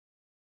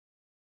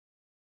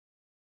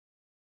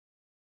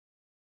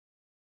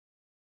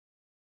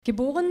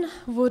Geboren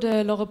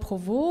wurde Laure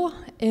Prouvost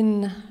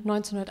in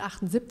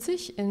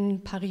 1978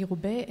 in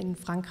Paris-Roubaix in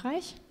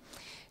Frankreich.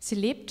 Sie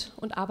lebt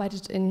und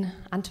arbeitet in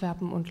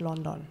Antwerpen und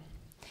London.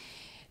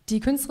 Die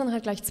Künstlerin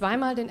hat gleich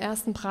zweimal den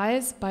ersten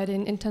Preis bei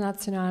den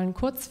internationalen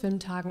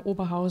Kurzfilmtagen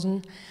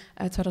Oberhausen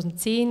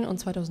 2010 und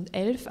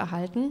 2011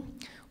 erhalten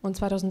und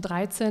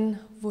 2013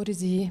 wurde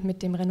sie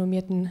mit dem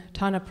renommierten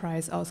Turner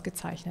Prize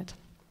ausgezeichnet.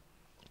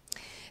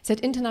 Sie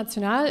hat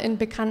international in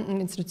bekannten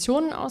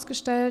Institutionen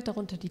ausgestellt,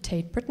 darunter die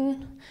Tate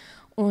Britain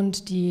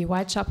und die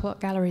Whitechapel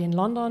Gallery in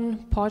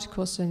London,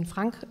 Portikus in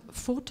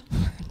Frankfurt,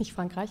 nicht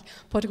Frankreich,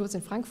 Portikus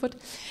in Frankfurt,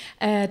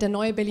 der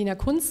Neue Berliner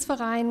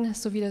Kunstverein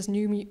sowie das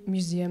New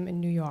Museum in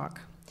New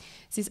York.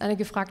 Sie ist eine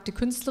gefragte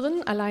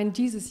Künstlerin. Allein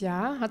dieses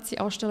Jahr hat sie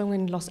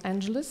Ausstellungen in Los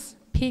Angeles,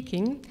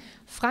 Peking,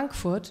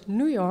 Frankfurt,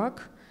 New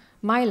York,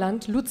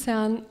 Mailand,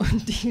 Luzern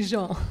und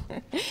Dijon.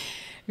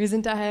 Wir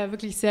sind daher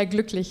wirklich sehr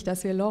glücklich,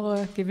 dass wir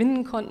Laure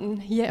gewinnen konnten,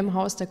 hier im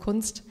Haus der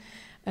Kunst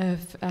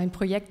ein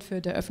Projekt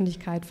für die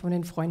Öffentlichkeit von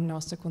den Freunden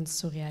aus der Kunst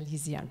zu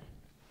realisieren.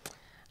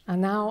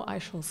 And now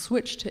I shall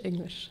switch to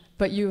English,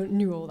 but you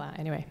knew all that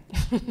anyway.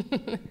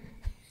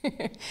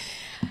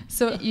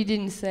 So you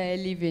didn't say I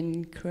live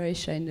in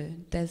Croatia in the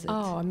desert.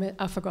 Oh,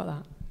 I forgot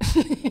that.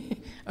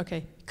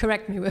 Okay,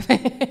 correct me with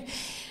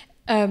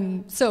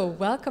so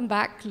welcome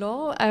back,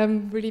 Laure.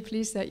 I'm really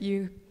pleased that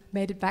you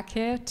made it back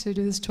here to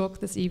do this talk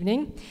this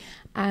evening.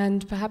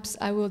 And perhaps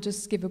I will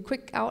just give a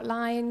quick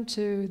outline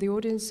to the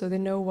audience so they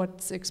know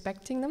what's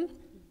expecting them.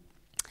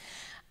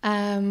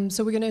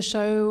 So we're going to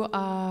show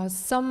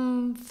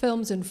some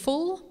films in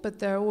full, but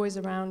they're always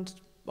around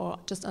or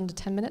just under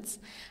 10 minutes.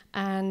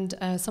 And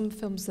some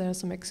films, there are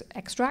some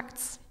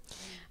extracts.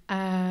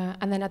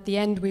 And then at the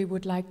end, we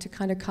would like to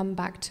kind of come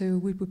back to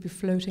We Would Be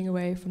Floating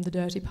Away from the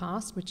Dirty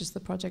Past, which is the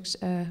project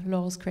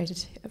Laure's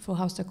created for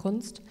Haus der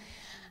Kunst.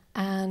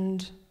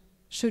 And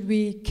should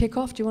we kick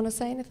off? Do you want to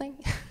say anything?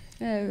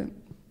 Yeah,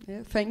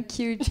 thank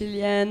you,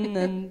 Julienne,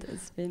 and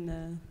it's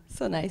been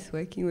so nice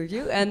working with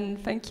you. And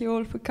thank you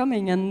all for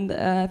coming. And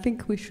I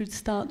think we should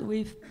start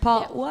with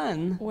part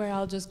one. Where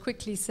I'll just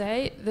quickly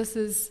say, this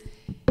is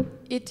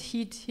It,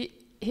 Heat,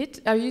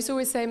 Hit. I used to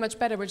always say much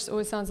better, which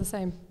always sounds the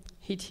same.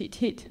 Hit, hit,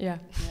 hit. Yeah.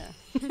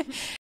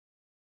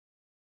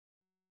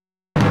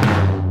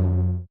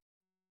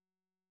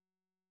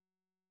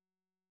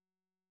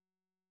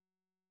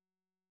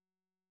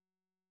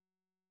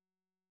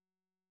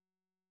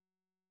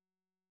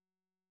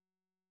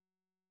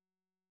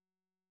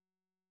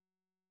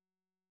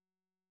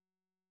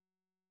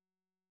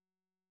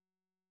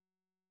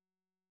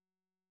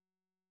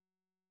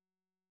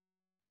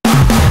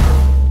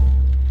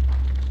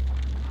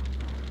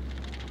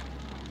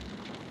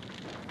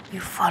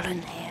 You've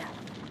fallen here.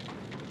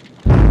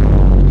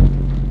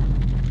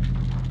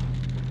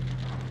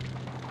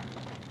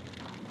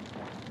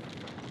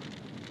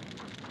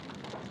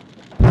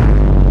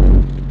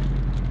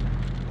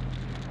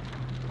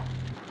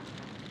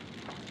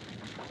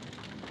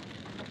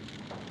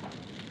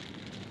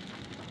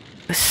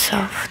 So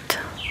soft.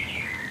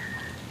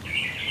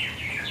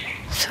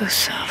 So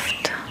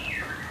soft.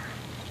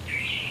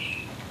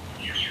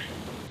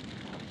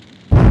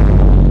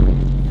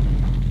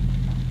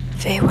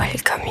 They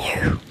welcome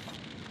you.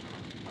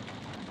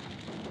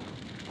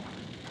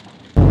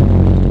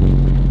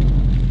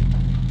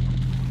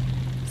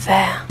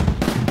 There,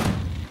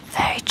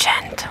 very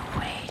gentle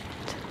wind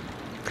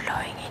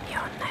blowing in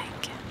your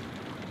neck.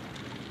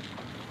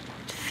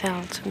 It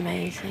felt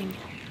amazing.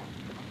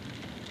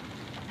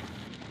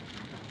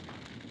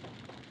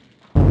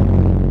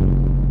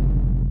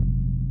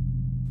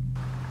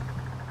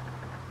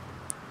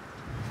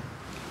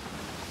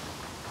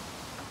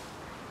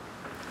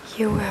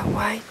 You were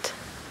white,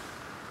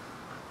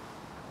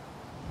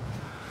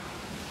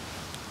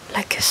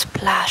 like a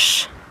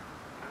splash.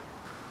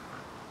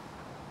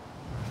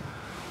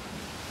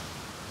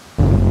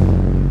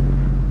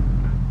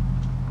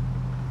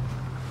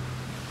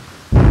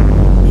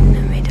 In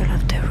the middle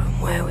of the room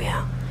where we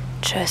are,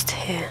 just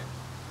here.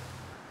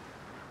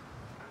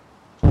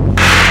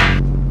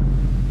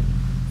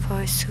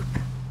 For a soup.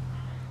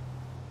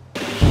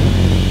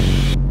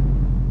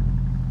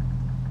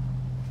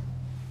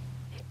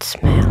 It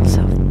smells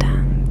of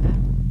damp.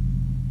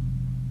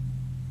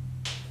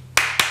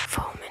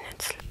 4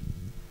 minutes.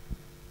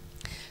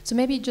 So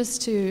maybe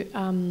just to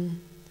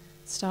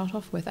start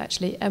off with,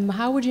 actually,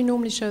 how would you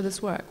normally show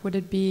this work? Would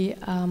it be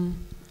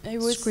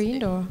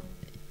screened or?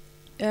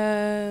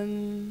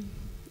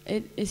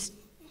 It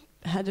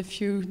had a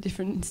few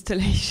different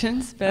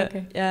installations, but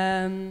okay.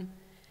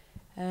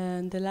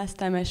 And the last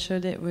time I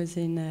showed it was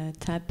in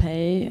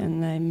Taipei,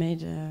 and I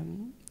made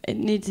it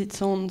needs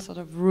its own sort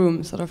of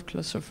room, sort of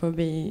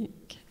claustrophobic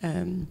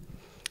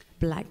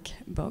black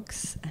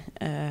box,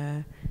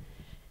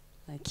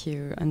 like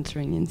you're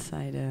entering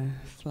inside a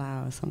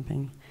flower or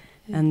something.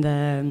 Yeah. And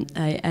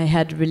I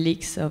had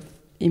relics of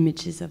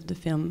images of the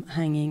film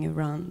hanging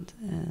around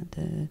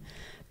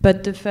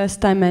But the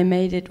first time I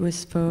made it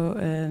was for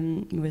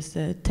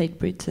Tate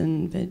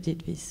Britain. They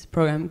did this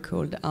program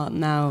called Art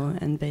Now,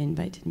 and they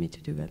invited me to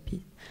do a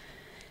piece.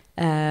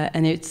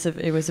 And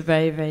it was a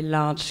very, very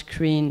large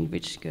screen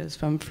which goes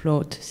from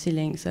floor to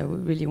ceiling, so we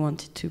really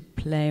wanted to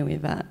play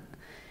with that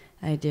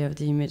idea of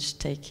the image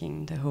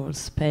taking the whole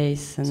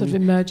space. And sort of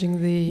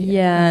emerging the...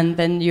 Yeah, and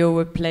then you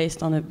were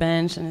placed on a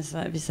bench, and it's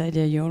like this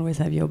idea you always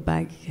have your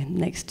bag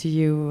next to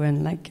you,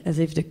 and like as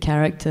if the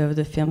character of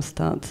the film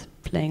starts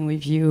playing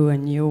with you,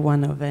 and you're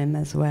one of them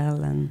as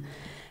well. And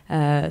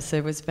so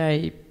it was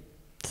very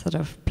sort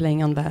of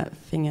playing on that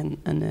thing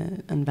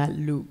and that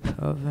loop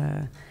of...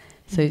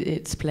 so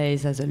it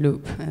plays as a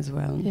loop as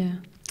well. Yeah.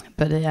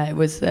 But yeah, it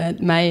was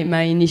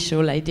my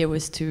initial idea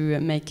was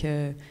to make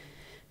a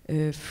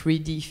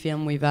 3D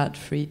film without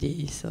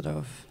 3D, sort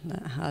of.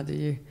 How do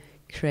you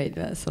create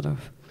that sort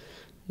of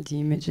the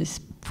images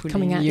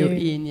pulling you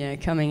in,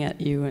 coming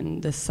at you,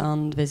 and the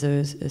sound. There's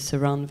a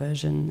surround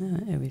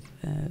version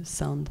with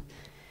sound,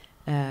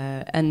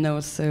 and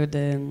also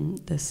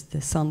the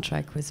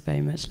soundtrack was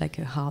very much like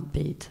a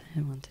heartbeat.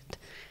 I wanted,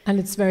 and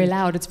it's very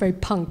loud. It's very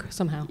punk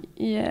somehow.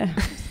 Yeah.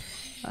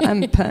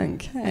 I'm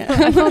punk.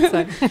 I thought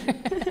so.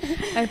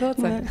 I thought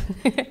so.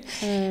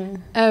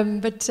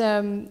 But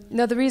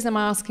no, the reason I'm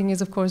asking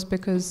is, of course,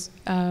 because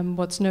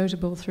what's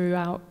notable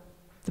throughout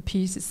the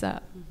piece is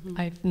that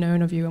I've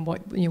known of you, and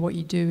what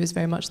you do is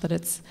very much that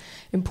it's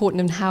important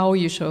in how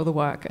you show the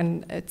work,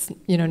 and it's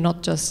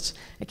not just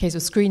a case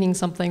of screening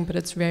something, but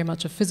it's very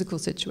much a physical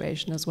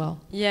situation as well.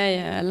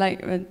 Yeah. I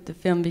like when the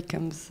film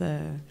becomes.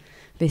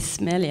 They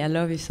smelly. I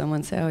love if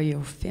someone says, "Oh,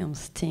 your film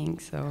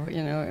stinks," or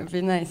it'd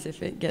be nice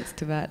if it gets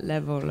to that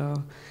level. Or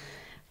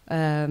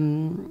I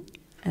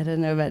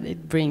don't know, but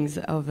it brings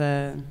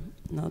over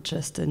not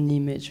just an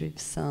image with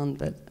sound,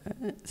 but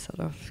sort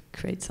of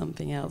create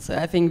something else. So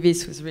I think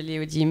this was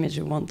really the image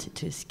we wanted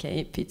to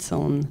escape its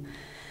own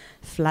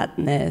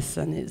flatness,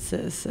 and it's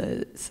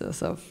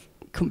sort of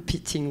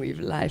competing with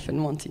life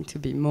and wanting to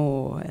be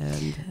more.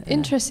 And,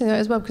 interesting though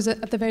as well, because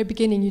at the very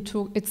beginning you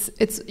talk.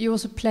 You're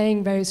also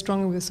playing very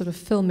strongly with sort of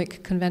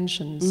filmic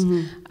conventions,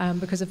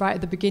 because right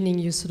at the beginning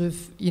you sort of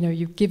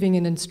you're giving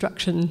an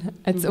instruction.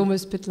 It's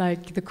almost a bit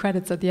like the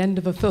credits at the end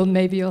of a film,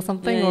 maybe, or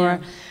something,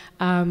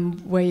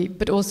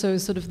 but also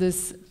sort of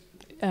this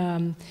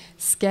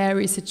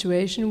scary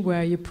situation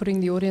where you're putting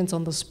the audience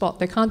on the spot.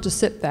 They can't just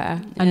sit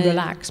there and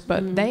relax,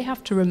 but they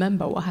have to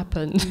remember what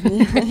happened.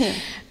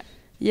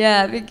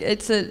 Yeah, I think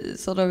it's a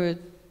sort of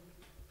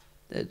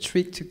a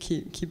trick to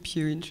keep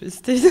you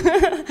interested.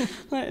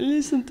 Like,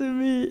 listen to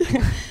me.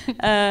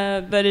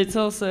 But it's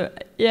also,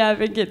 I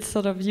think it's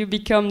sort of you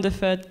become the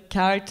third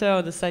character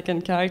or the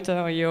second character,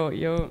 or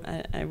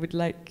I would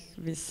like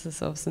this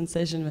sort of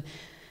sensation.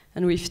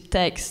 And with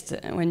text,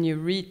 when you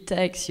read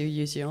text, you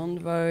use your own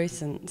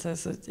voice, and so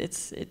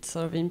it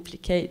sort of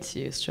implicates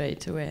you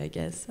straight away, I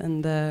guess.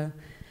 And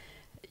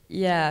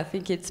I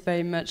think it's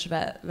very much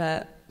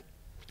that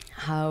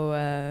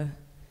how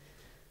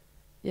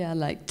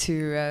like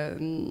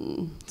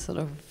to sort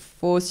of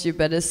force you,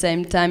 but at the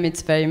same time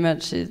it's very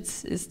much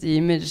it's the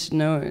image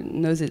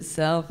knows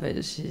itself.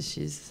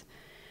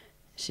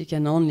 She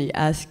can only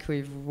ask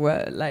with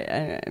what, like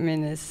I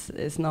mean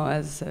it's not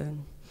as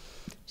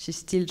she's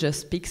still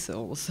just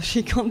pixels, so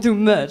she can't do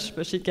much,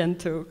 but she can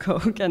talk or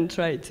can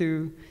try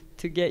to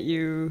get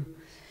you.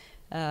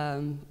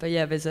 But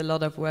yeah, there's a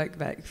lot of work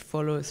that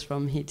follows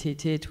from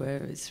Hit,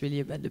 where it's really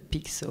about the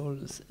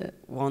pixels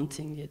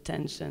wanting the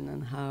attention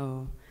and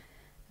how,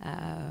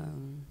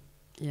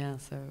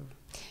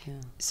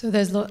 So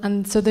there's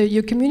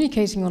you're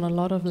communicating on a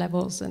lot of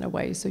levels in a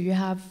way. So you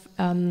have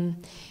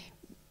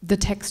the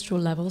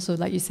textual level. So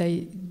like you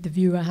say, the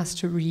viewer has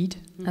to read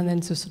and then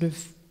to sort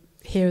of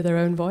hear their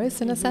own voice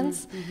in a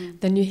sense.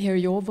 Then you hear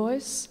your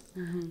voice.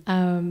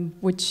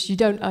 Which you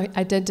don't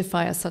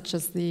identify as such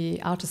as the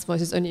artist's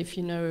voice. It's only if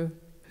you know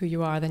who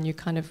you are, then you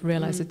kind of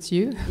realize it's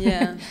you.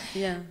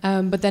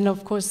 But then,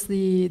 of course,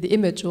 the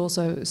image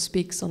also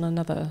speaks on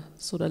another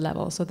sort of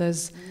level. So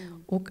there's,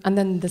 and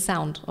then the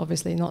sound,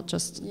 obviously, not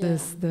just the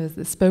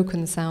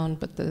spoken sound,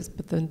 but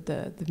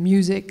the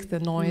music, the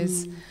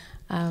noise.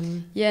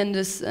 And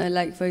this,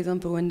 like for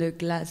example, when the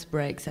glass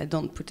breaks, I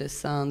don't put a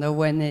sound, or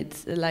when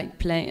it's like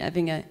playing. I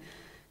think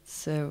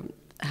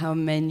how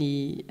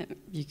many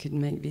you could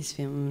make this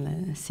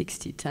film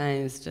 60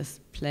 times,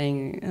 just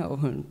playing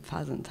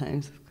 1,000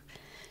 times.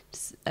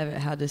 Just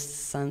how the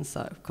sound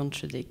sort of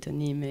contradict an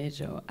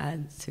image or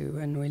add to,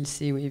 and we'll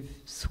see with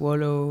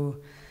Swallow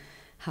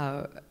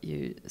how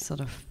you sort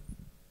of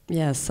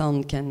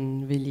sound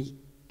can really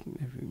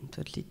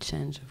totally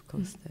change, of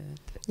course.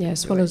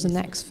 Swallow's the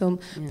next film.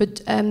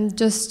 But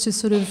just to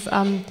sort of,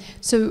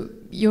 so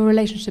your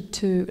relationship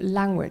to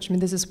language, I mean,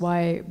 this is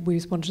why we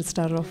wanted to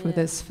start off with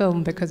this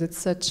film, because it's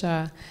such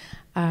a,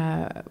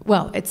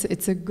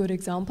 it's a good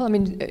example. I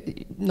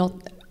mean,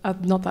 not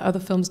that other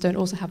films don't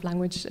also have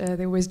language,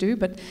 they always do,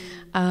 but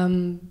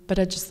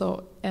I just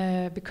thought,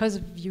 because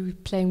of you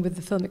playing with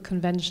the filmic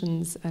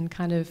conventions and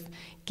kind of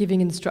giving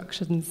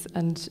instructions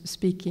and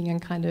speaking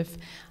and kind of,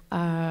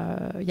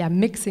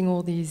 mixing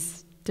all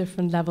these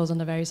different levels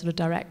on a very sort of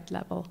direct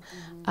level.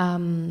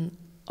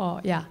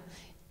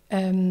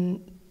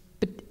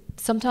 But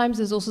sometimes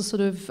there's also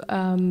sort of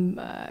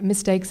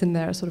mistakes in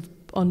there, sort of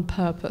on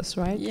purpose,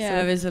 right?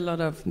 Yeah, there's a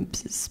lot of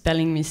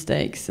spelling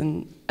mistakes,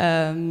 and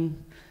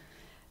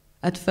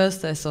at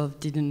first I sort of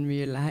didn't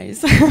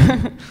realize.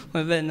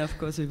 Well, then of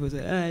course it was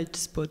I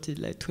spotted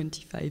like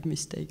 25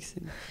 mistakes.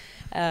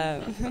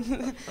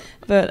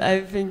 But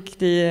I think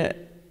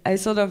I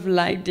sort of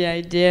like the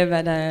idea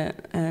that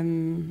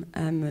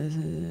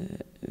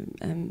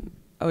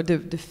or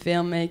the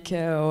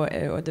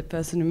filmmaker or the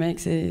person who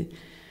makes it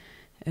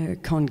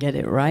can't get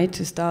it right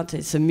to start.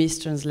 It's a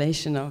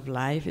mistranslation of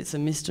life. It's a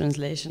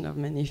mistranslation of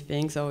many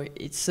things. Or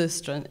it's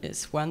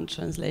one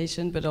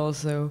translation, but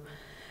also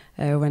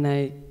when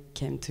I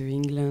came to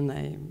England,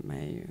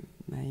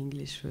 my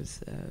English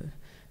was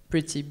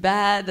pretty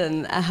bad,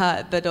 and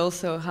but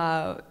also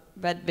how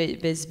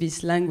there's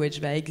this language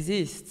that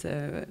exists,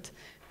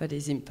 but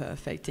is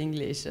imperfect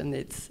English, and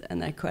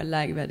I quite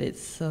like that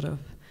it's sort of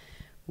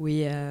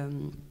a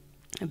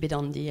bit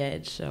on the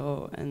edge,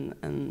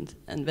 and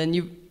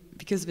then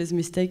because there's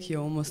mistake, you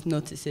almost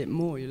notice it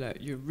more.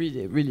 You read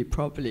it really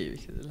properly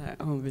because you're like,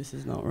 oh, this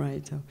is not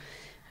right. So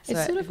it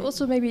sort of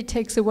also maybe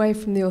takes away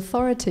from the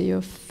authority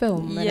of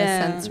film in a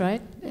sense,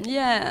 right?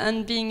 Yeah,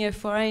 and being a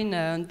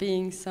foreigner and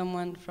being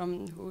someone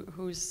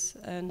who's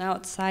an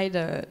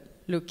outsider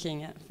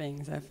looking at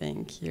things, I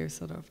think you're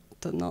sort of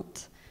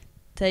not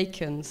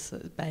taken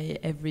by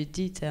every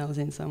details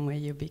in some way.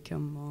 You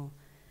become more,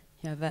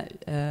 you have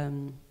that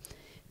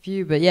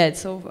view. But yeah,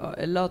 it's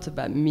a lot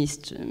about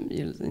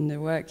in the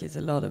work. It's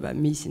a lot about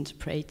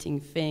misinterpreting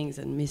things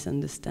and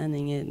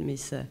misunderstanding it. And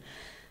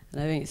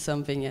I think it's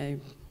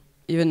something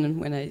even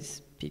when I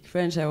speak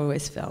French, I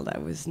always felt I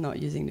was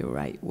not using the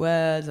right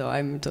words, or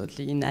I'm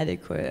totally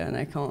inadequate and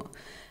I can't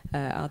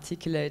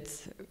articulate.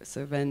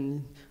 So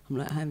then I'm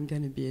like, I'm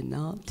going to be an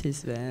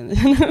artist then.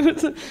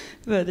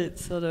 But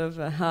it's sort of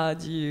how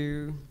do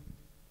you...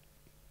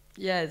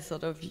 Yeah, it's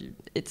sort of...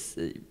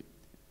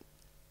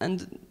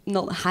 and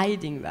not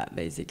hiding that,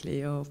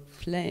 basically, or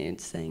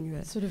saying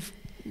that.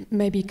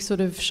 Maybe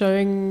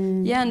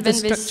showing. Yeah, and then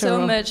there's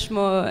so much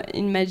more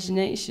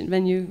imagination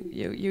when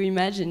you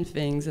imagine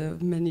things.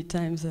 Many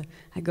times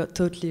I got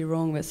totally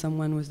wrong that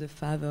someone was the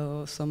father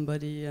or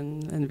somebody,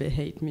 and they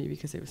hate me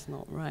because it was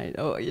not right.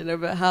 Or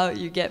but how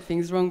you get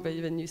things wrong, but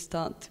when you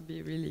start to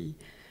be really,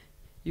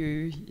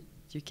 you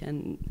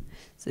can.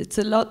 So it's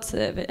a lot.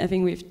 I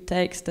think with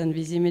text and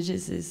these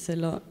images, it's a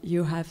lot.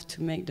 You have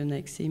to make the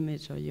next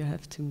image, or you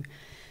have to.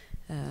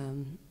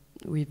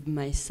 With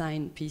my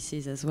sign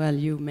pieces as well,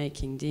 you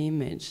making the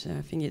image.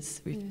 I think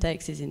it's with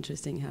text is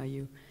interesting how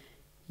you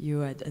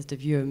as the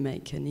viewer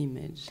make an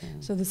image.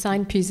 So the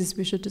sign pieces,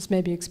 we should just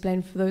maybe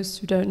explain for those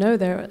who don't know,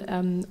 they're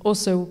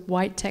also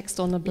white text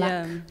on a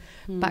black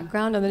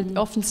background, and then it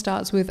often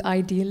starts with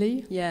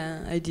ideally.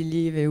 Yeah,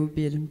 ideally there would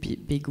be a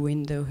big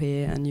window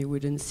here, and you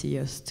wouldn't see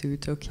us two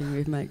talking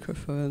with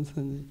microphones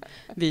and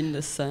be in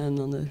the sun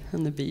on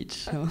the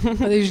beach.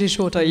 They're usually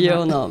shorter. But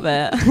you're not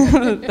there.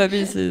 But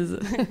this is.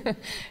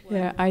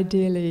 Yeah,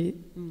 ideally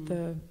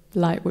the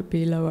light would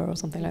be lower or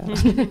something like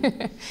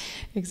that.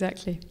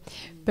 Exactly.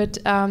 But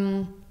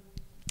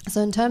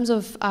so in terms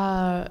of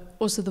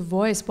also the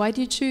voice, why do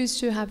you choose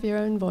to have your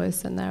own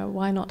voice in there?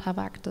 Why not have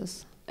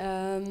actors?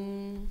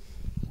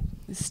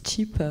 It's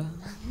cheaper.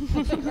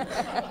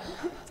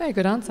 Very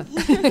good answer.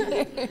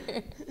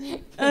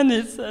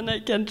 and I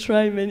can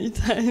try many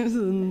times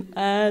and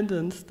add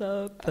and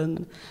stop,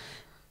 and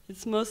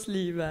it's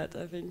mostly that,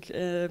 I think.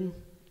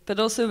 But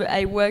also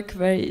I work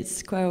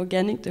it's quite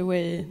organic the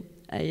way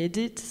I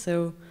edit,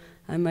 so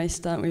I might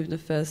start with the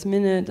first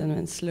minute and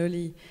then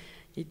slowly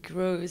it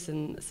grows,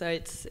 and so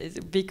it's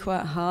be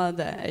quite hard.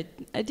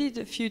 I did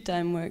a few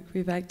time work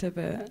with actor,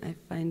 but I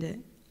find it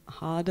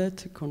harder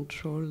to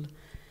control,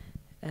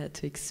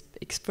 to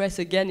express.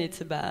 Again, it's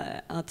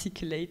about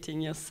articulating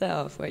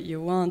yourself, what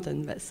you want,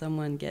 and that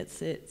someone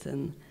gets it,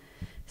 and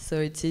so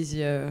it's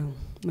easier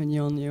when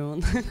you're on your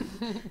own.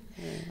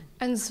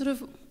 And sort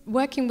of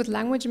working with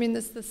language, I mean,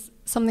 is this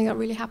something that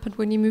really happened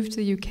when you moved to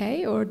the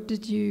UK, or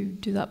did you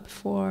do that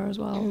before as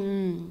well?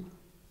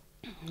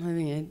 I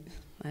think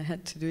I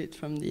had to do it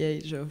from the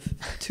age of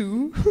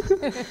 2.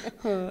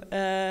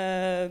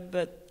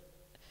 But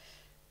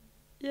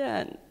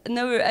yeah,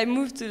 no, I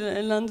moved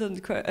to London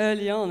quite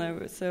early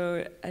on,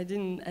 so I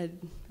didn't.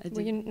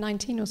 Were you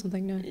 19 or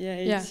something? No. Yeah,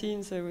 18.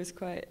 Yeah. So it was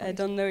quite. I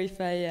don't know if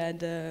I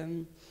had.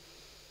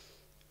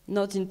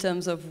 Not in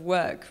terms of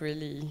work,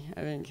 really.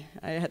 I think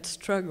I had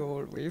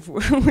struggled with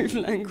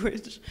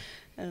language,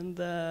 and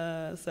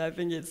so I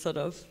think it's sort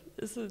of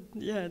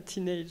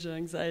teenager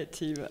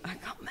anxiety. But I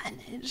can't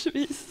manage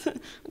these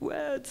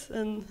words,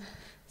 and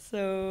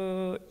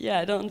so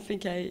I don't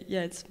think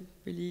it's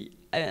really.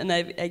 And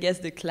I guess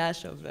the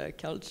clash of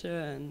culture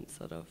and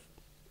sort of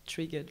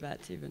triggered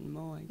that even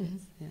more. I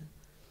guess. Yeah.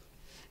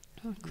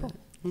 Oh, cool.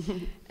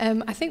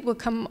 I think we'll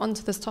come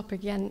onto this topic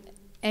again.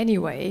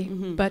 Anyway,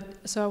 but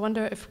so I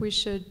wonder if we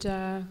should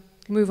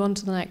move on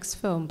to the next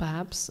film,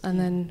 perhaps, and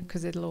then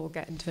because it'll all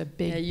get into a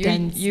big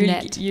dense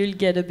net. You'll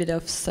get a bit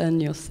of sun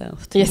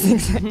yourself too. Yes,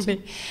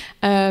 exactly.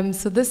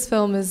 So this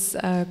film is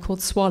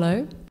called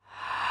Swallow.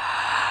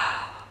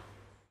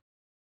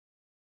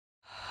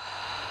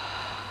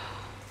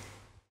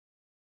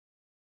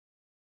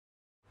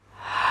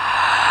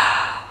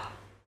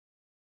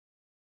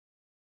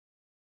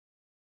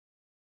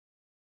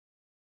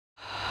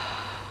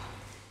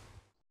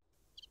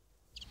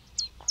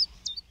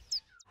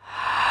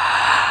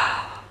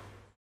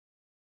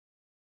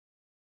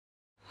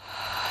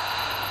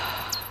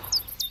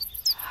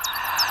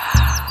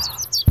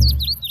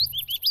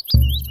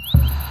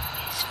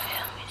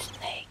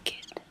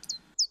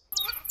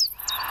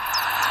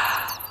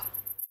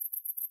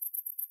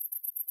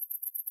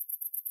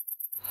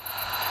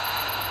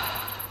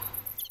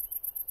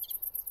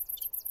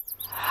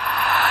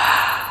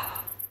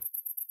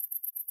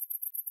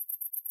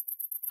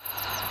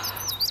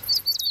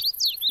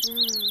 Un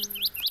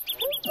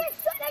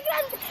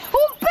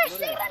pesce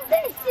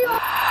grandissimo!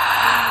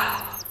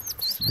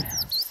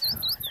 Smells so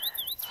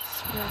nice.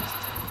 Smells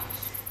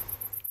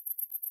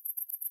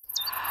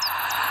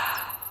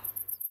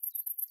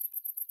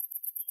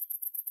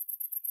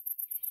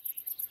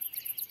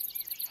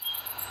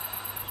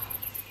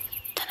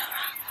turn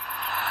around.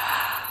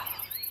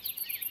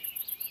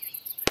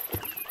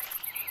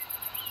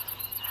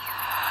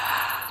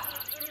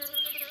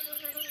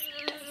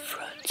 The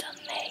fruits are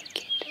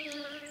naked.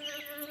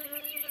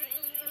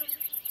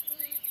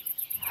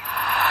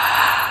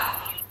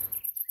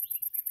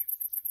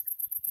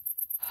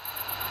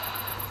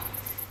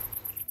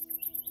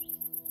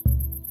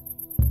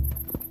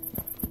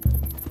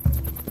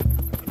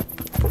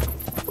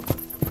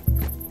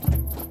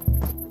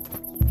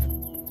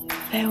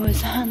 There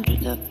was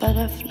hundreds of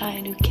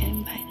butterflies who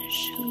came by the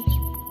shoes.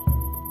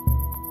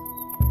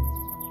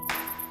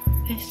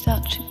 They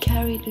start to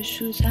carry the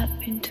shoes up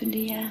into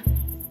the air.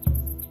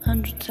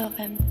 Hundreds of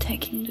them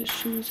taking the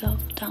shoes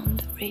off down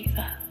the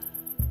river.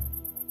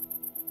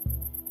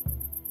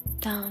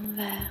 Down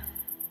there,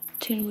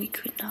 till we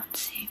could not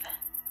see them.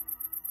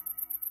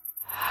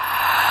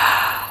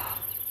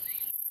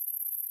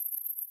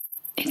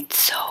 It's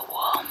so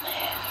warm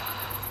here.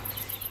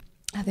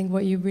 I think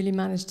what you really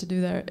managed to do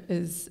there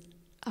is,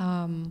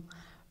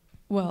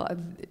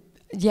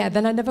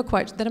 Then I'm never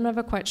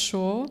quite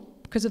sure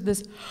because of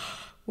this,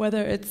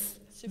 whether it's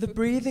the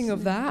breathing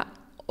of that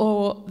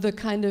or the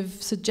kind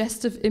of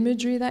suggestive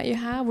imagery that you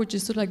have, which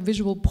is sort of like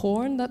visual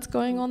porn that's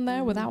going on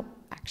there without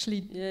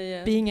actually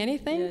being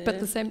anything, but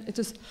the same. It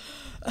just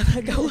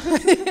go.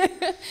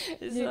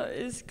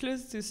 It's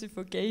close to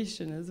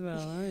suffocation as well,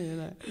 huh, you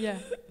know.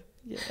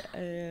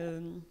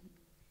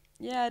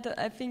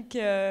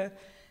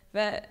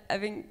 I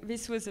think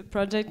this was a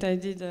project I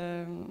did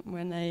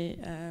when I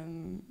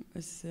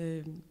was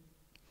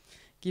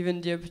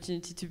given the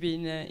opportunity to be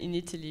in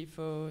Italy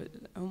for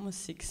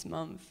almost 6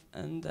 months,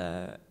 and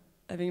I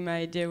think my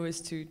idea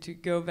was to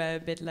go there a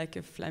bit like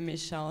a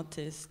Flemish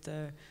artist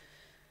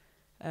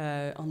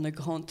on the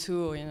Grand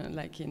Tour, you know,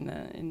 like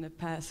in the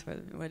past.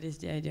 What is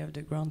the idea of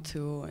the Grand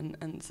Tour,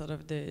 and sort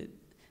of the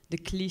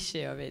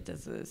cliche of it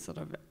as a sort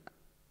of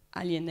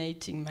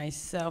alienating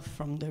myself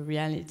from the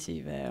reality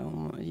there,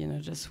 you know,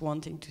 just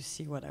wanting to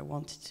see what I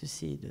wanted to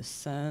see: the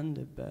sun,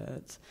 the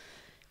birds,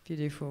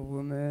 beautiful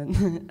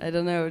woman. I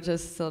don't know,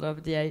 just sort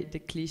of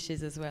the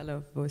cliches as well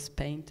of those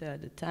painters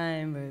at the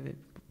time.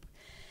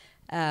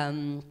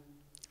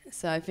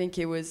 So I think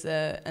it was,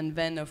 and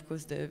then of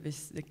course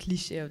the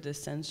cliche of the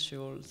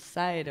sensual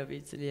side of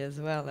Italy as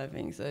well. I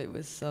think so. It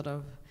was sort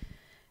of,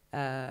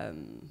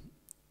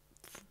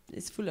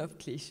 it's full of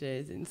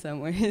cliches in some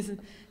ways.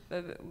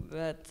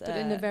 But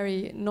in a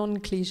very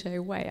non-cliche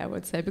way, I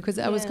would say, because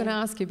I was going to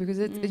ask you, because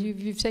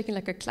you've taken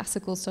like a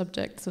classical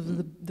subject of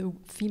the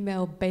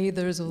female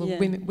bathers or the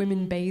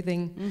women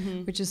bathing,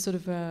 which is sort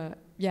of a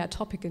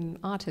topic in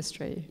art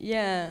history.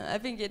 Yeah, I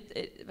think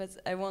it was.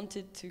 I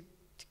wanted to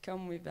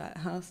come with that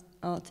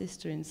art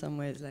history in some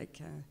ways.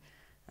 Like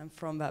I'm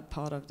from that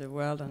part of the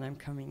world, and I'm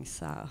coming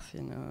south,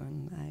 you know,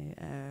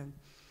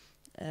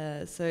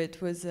 and so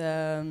it was.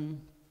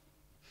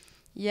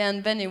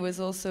 And then it was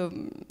also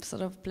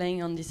sort of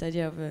playing on this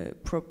idea of a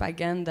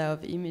propaganda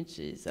of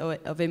images or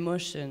of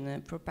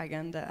emotion.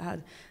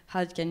 Propaganda.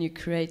 How can you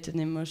create an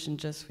emotion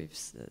just with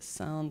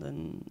sound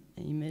and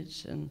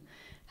image, and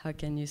how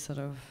can you sort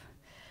of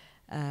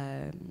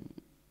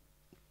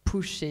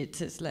push it?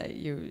 It's like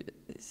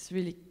it's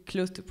really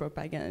close to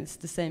propaganda. It's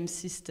the same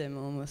system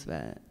almost,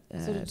 where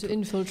sort of to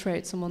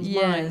infiltrate someone's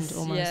mind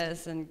almost.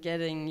 Yes, and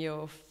getting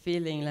your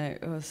feeling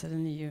like,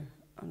 suddenly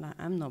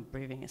I'm not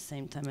breathing at the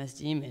same time as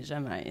the image,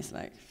 am I? It's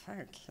like,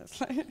 fuck. It's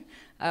like,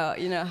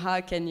 you know, how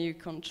can you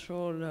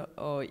control,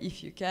 or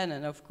if you can,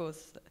 and of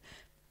course,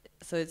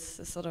 so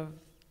it's sort of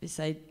this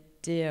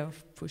idea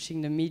of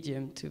pushing the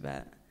medium to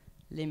that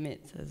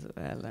limit as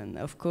well, and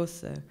of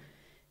course,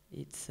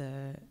 it's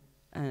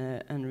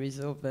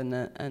unresolved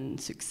and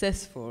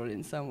successful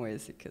in some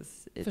ways,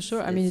 because it's, for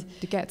sure. I mean,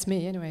 it gets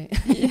me anyway.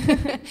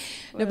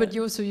 No, but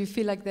you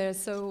feel like they're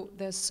so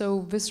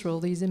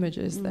visceral, these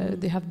images.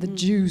 They have the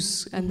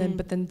juice, and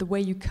then the way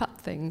you cut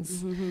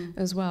things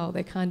as well.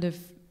 They kind of,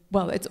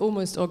 it's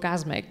almost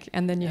orgasmic,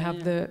 and then you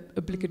have the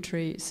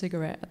obligatory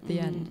cigarette at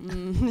the end.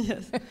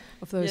 Yes,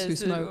 of those who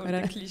smoke.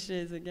 The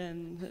cliches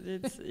again. But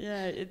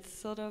it's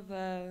sort of.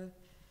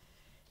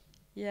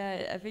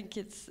 I think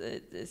it's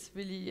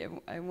really.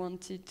 I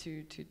wanted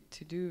to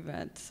do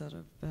that sort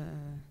of,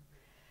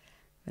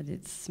 but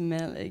it's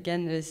smell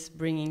again. It's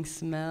bringing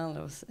smell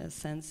or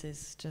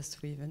senses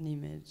just with an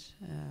image,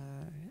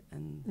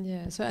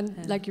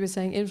 like you were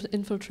saying,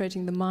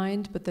 infiltrating the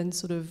mind, but then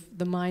sort of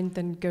the mind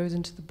then goes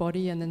into the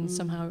body, and then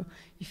somehow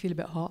you feel a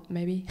bit hot,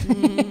 maybe.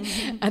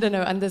 I don't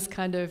know. And this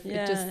kind of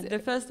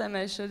the first time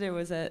I showed it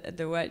was at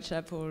the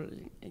Whitechapel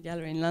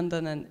Gallery in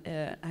London, and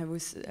I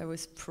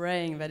was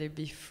praying that it'd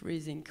be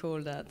freezing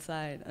cold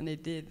outside, and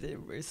it did. It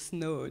was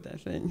snowed, I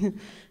think,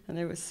 and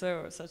it was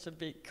such a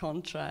big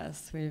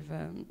contrast with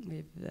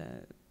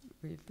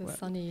with The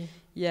sunny.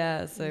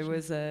 Yeah, so it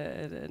was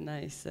a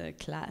nice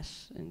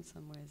clash in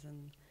some ways,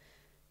 and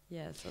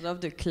yeah, sort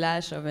of the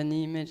clash of an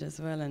image as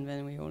well, and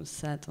then we all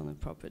sat on a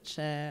proper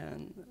chair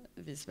and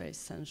this very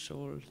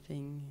sensual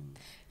thing.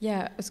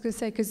 Yeah, I was going to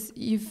say, because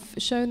you've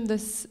shown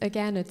this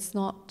again, it's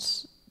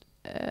not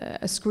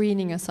a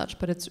screening as such,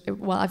 but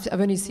I've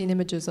only seen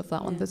images of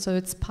that one, so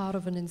it's part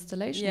of an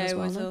installation as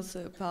well. Yeah, it was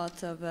also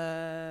part of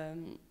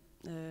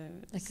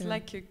it's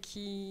like a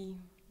key...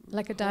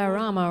 Like a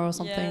diorama or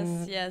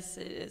something. Yes,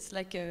 it's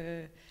like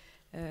a...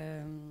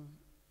 oh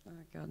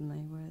God, my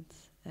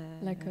words.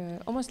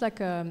 Almost like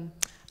a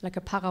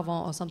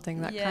paravent or something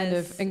that kind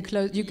of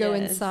enclosed. You go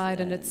inside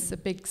and it's a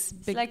big.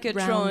 It's like a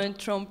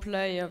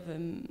trompe-l'oeil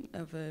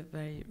of a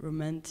very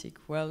romantic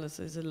world.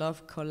 So there's a lot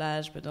of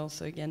collage, but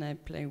also again I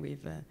play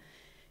with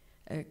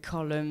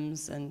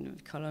columns,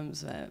 and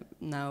columns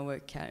now we're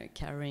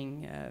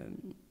carrying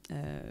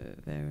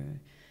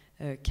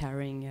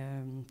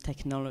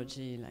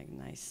technology, like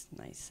nice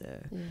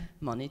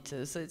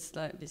monitors. So it's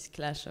like this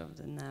clash of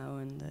the now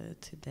and the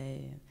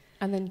today.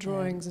 And then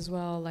drawings as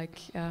well,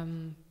 like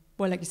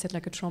like you said,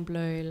 like a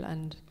trompe-l'oeil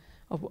and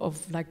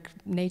of like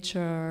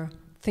nature,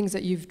 things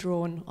that you've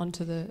drawn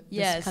onto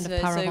this kind of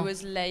paravent. So it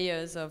was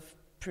layers of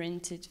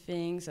printed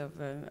things,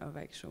 of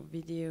actual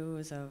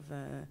videos,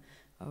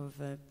 of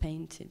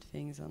painted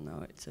things on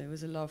art. So it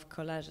was a lot of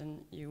collage,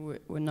 and you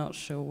were not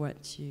sure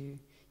what you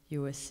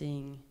were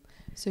seeing.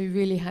 So you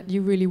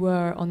really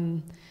were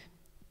on.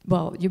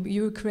 Well,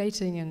 you were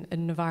creating an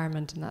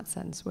environment in that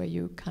sense where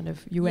you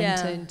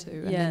went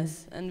into.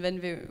 And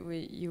then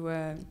you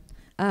were.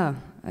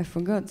 I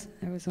forgot.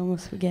 I was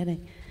almost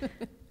forgetting.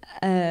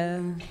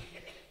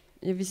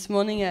 This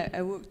morning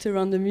I walked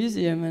around the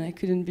museum and I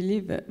couldn't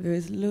believe it. There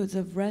was loads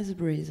of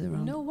raspberries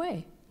around. No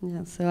way.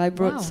 Yeah, so I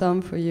brought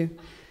some for you.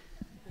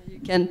 You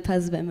can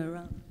pass them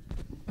around.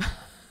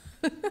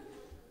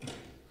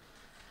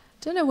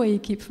 Don't know where you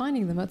keep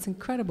finding them. That's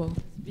incredible.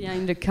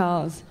 Behind the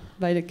cars.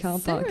 By the car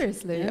park.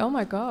 Seriously? Yeah. Oh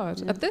my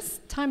God. Yeah. At this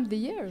time of the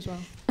year as well.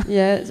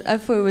 Yeah, I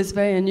thought it was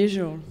very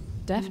unusual.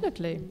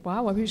 Definitely.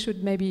 Wow, well, we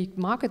should maybe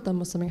market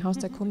them or something. Haus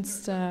der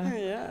Kunst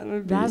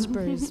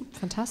raspberries.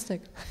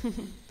 Fantastic.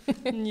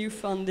 New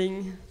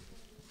funding.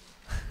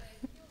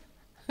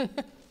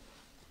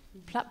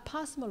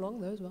 Pass them along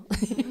though as well.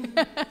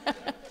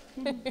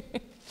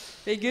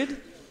 They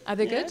good? Are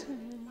they good?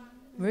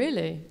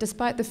 Really?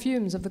 Despite the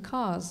fumes of the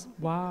cars?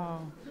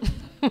 Wow.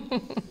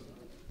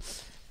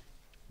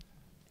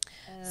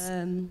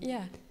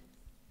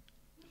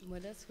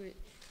 What else?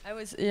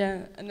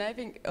 And I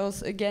think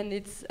also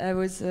again I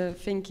was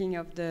thinking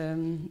of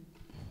the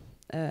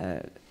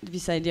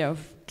this idea of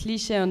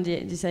cliché and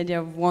this idea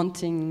of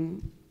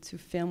wanting to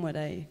film what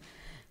I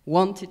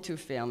wanted to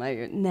film.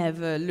 I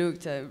never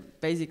looked at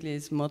basically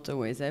it's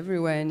motorways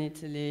everywhere in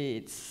Italy.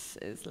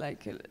 It's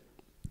like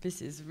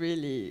this is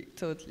really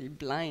totally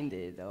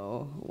blinded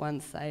or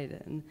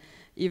one-sided. And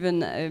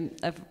even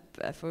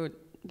I thought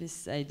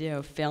this idea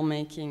of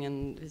filmmaking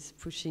and this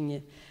pushing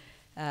it.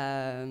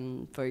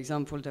 For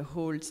example,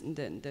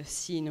 the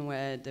scene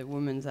where the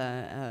women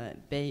are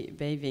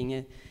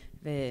bathing,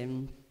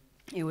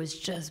 it was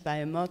just by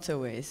a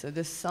motorway, so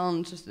the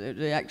sound, just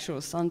the actual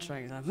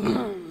soundtrack is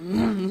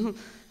like.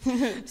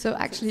 So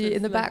actually,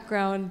 in the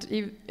background,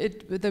 you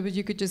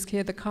could just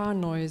hear the car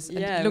noise. And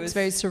it looks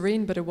very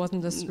serene, but it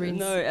wasn't a serene.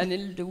 No,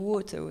 and the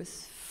water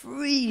was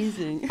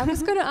freezing. I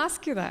was going to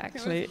ask you that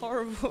actually. It was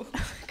horrible.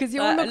 Because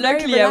you all looked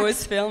very relaxed. Luckily, I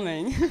was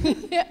filming.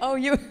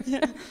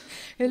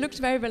 It looked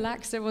very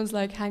relaxed. Everyone's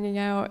like hanging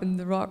out in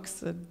the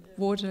rocks and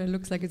water. It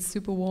looks like it's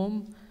super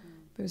warm,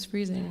 but it was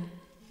freezing.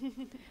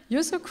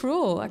 You're so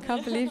cruel. I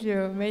can't believe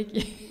you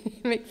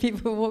make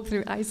people walk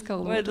through ice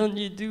cold water. What don't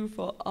you do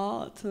for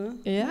art? Huh?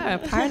 Yeah,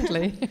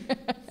 apparently.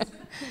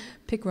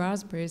 Pick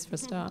raspberries for a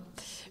start.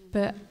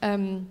 But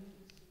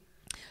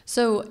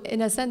so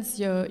in a sense,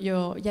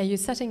 you're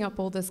setting up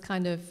all this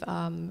kind of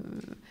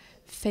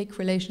fake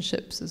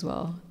relationships as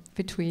well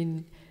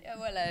between. Yeah,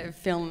 well,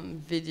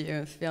 film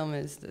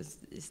is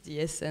the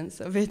essence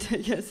of it. I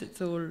guess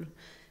it's all,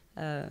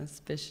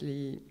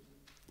 especially.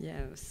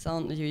 Yeah,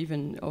 sound. You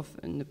even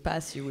in the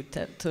past you would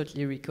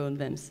totally record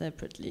them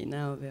separately.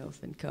 Now they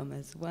often come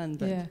as one,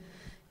 but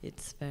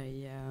it's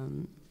very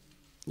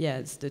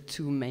it's the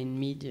two main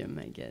medium.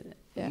 I get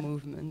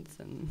movements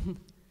and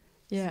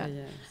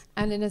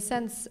and in a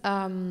sense,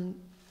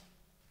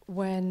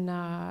 when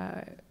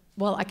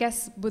I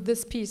guess with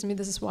this piece, I mean,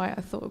 this is why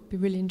I thought it would be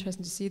really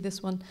interesting to see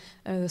this one,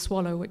 the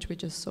swallow, which we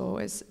just saw,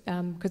 is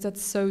because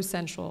that's so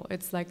sensual.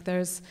 It's like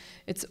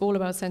it's all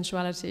about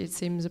sensuality. It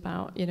seems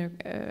about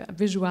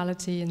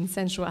visuality and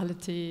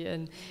sensuality,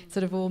 and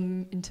sort of all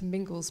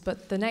intermingles.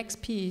 But the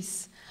next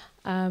piece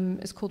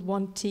is called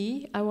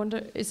 1T. I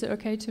wonder, is it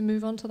okay to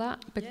move on to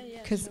that?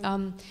 Because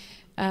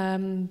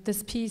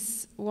this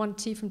piece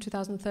 1T from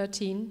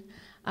 2013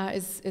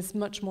 is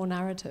much more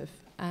narrative.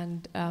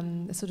 And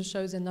it sort of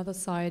shows another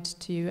side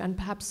to you. And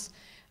perhaps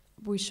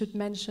we should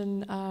mention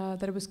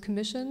that it was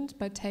commissioned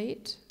by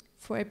Tate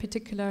for a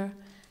particular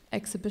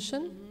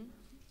exhibition.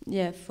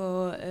 Yeah,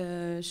 for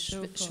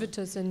show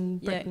Schwitters in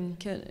Britain.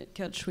 Yeah,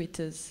 Kurt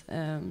Schwitters.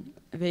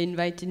 They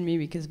invited me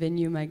because they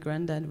knew my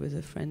granddad was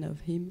a friend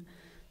of him.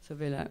 So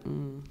they're like,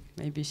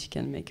 maybe she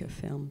can make a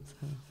film.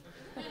 So.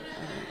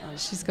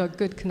 She's got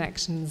good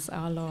connections,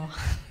 our Laure.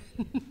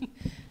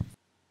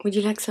 Would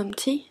you like some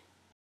tea?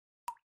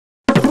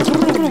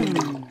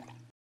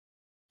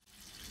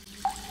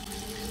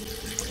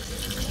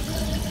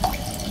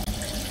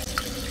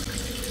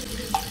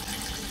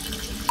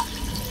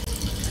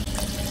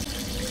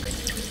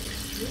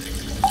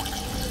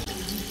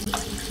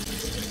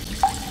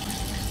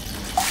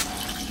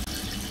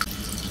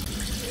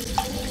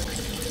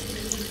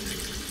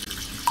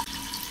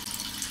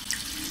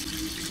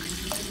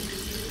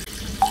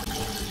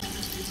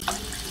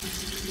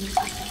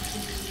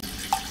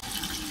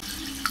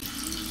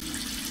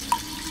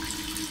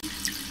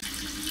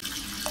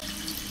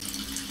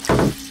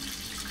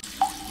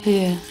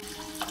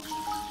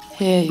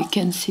 Here you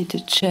can see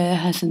the chair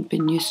hasn't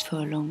been used for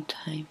a long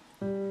time.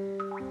 There's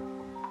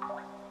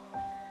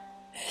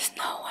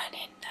no one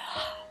in the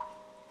house.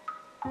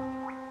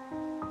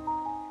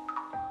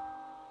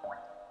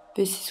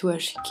 This is where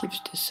she keeps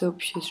the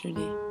soap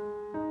usually.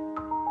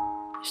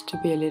 Used to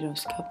be a little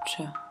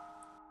sculpture.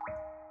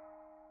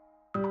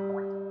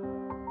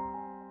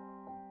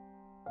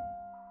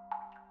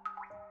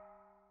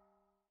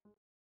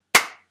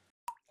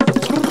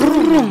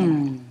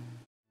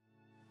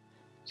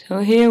 So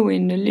here we're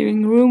in the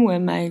living room where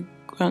my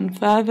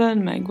grandfather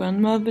and my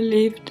grandmother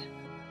lived.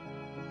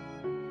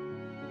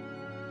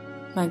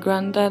 My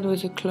granddad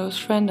was a close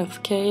friend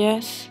of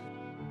K.S.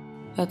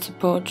 That's a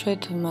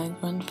portrait of my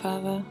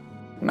grandfather.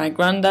 My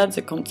granddad's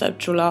a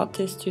conceptual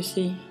artist, you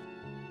see.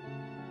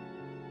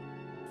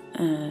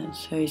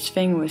 So his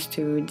thing was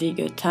to dig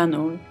a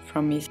tunnel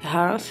from his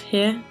house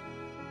here.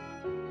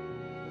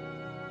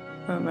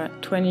 For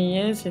about 20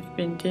 years he's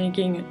been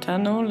digging a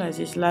tunnel as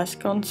his last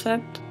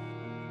concept.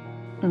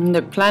 And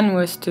the plan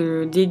was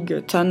to dig a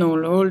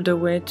tunnel all the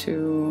way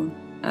to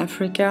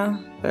Africa,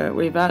 but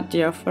without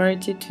the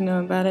authority to know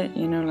about it,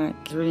 like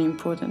it's really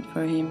important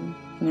for him.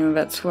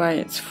 That's why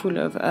it's full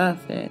of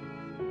earth there.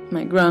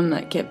 My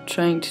grandma kept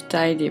trying to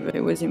tidy, but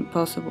it was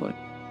impossible.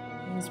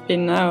 It's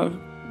been now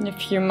a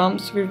few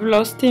months we've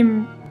lost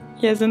him.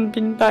 He hasn't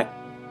been back.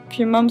 A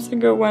few months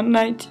ago, one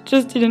night, he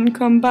just didn't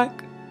come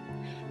back.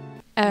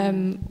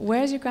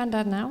 Where's your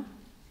granddad now?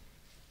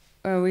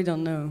 We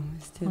don't know.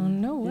 Still. Oh,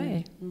 no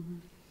way. Yeah. Mm-hmm.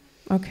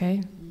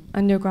 Okay.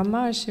 And your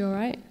grandma, is she all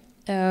right?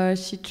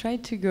 She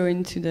tried to go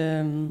into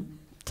the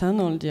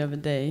tunnel the other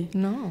day.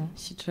 No.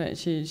 She tried.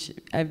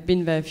 I've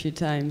been there a few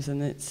times,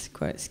 and it's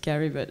quite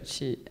scary.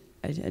 But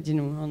I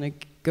didn't want to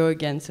go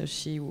again. So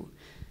she, the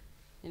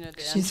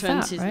she's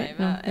entrance fat, is right? like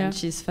that, and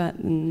she's fat,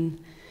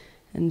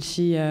 and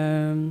she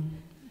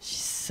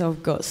sort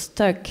of got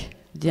stuck at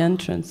the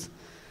entrance.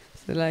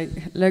 So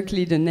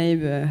luckily the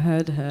neighbor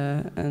heard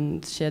her,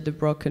 and she had a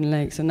broken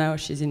leg. So now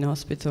she's in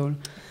hospital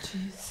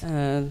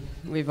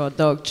with our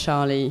dog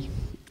Charlie.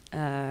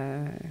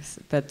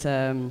 But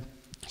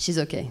she's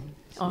okay.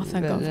 Oh,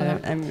 thank God for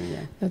that.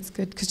 Yeah. That's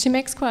good, because she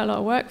makes quite a lot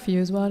of work for you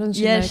as well, doesn't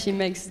she? Yeah, she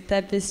makes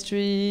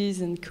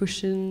tapestries and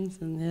cushions,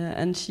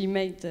 and she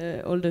made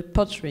all the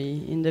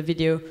pottery in the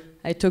video.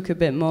 I talk a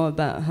bit more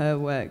about her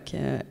work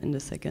in the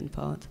second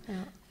part,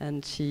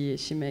 and she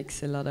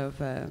makes a lot of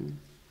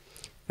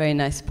very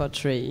nice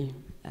pottery.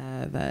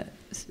 But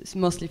it's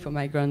mostly for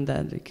my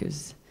granddad,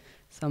 because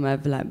some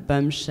have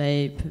bum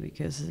shape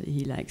because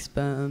he likes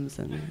bums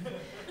and.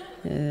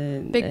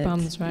 Big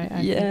bums, right?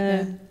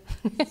 Yeah.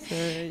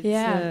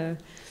 Yeah.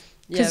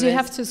 Because you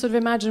have to sort of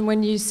imagine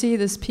when you see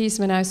this piece.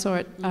 When I saw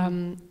it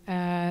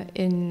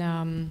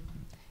in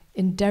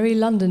Derry,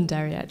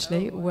 Londonderry,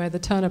 actually, where the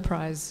Turner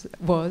Prize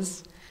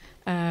was,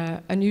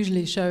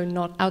 unusually shown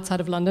not outside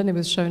of London. It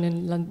was shown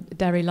in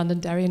Derry,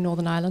 Londonderry in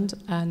Northern Ireland,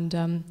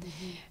 and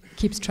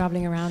keeps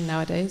traveling around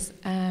nowadays.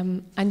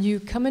 And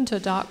you come into a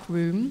dark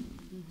room.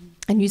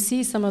 And you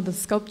see some of the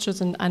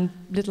sculptures and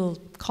little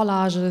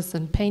collages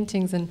and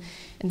paintings, and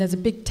there's a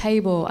big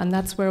table, and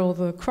that's where all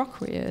the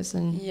crockery is,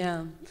 and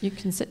you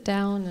can sit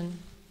down and...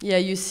 Yeah,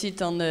 you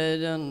sit on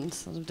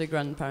sort of the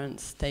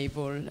grandparents'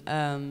 table,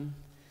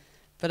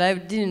 but I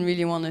didn't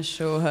really want to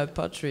show her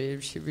pottery.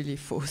 She really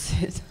forced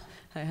it.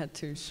 I had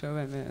to show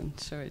them and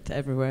show it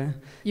everywhere.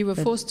 You were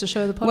forced to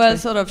show the pottery? Well,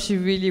 sort of. She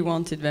really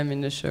wanted them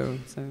in the show,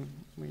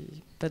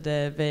 but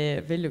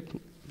they look...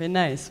 They're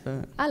nice,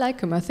 but I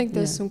like them. I think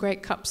there's some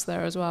great cups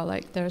there as well.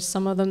 There's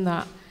some of them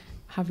that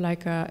have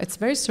it's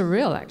very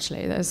surreal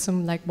actually. There's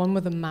some one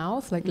with a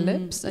mouth,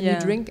 lips, and you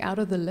drink out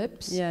of the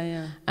lips.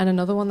 Yeah. And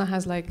another one that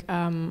has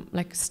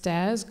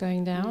stairs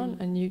going down,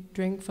 and you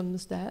drink from the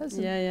stairs.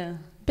 Yeah. A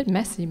bit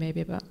messy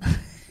maybe, but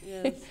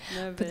yes,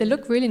 no, but they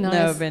look really nice.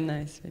 No, they're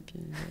nice. They're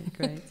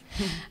great.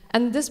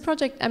 And this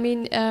project,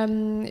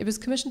 it was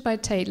commissioned by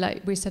Tate,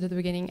 like we said at the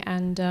beginning,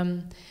 and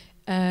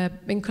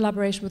in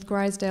collaboration with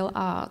Grisdale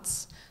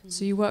Arts.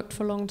 So you worked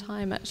for a long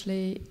time,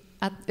 actually.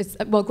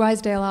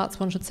 Grisdale Arts,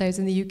 one should say, is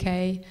in the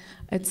UK.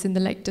 It's in the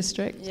Lake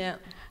District. Yeah.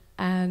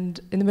 And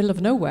in the middle of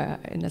nowhere,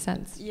 in a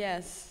sense.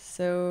 Yes.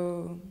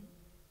 So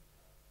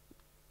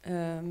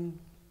Yeah.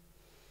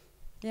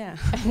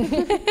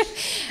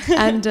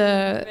 And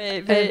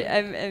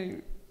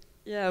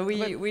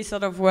we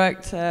sort of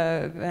worked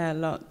a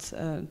lot.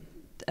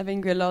 I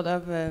think a lot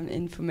of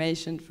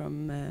information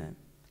from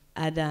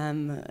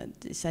Adam,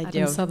 this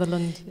idea Adam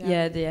Sutherland.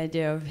 the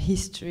idea of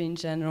history in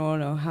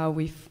general, or how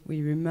we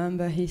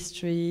remember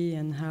history,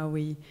 and how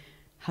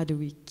do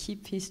we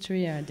keep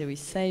history, or do we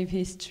save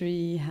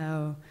history,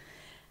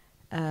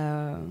 or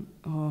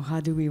how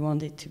do we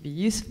want it to be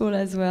useful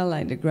as well?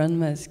 Like the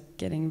grandma's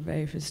getting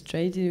very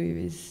frustrated with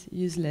this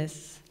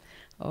useless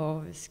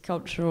or this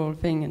cultural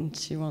thing, and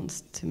she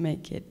wants to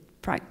make it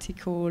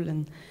practical,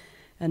 and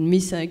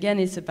again,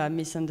 it's about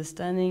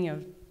misunderstanding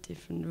of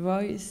different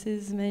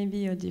voices,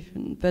 maybe, or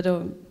different. But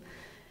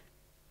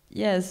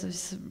yes,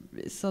 it's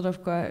sort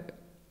of quite.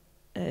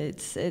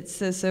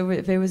 So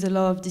there was a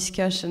lot of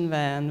discussion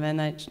there, and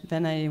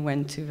when I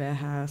went to their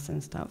house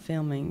and started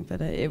filming,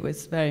 but it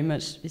was very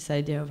much this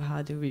idea of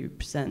how do we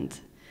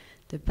represent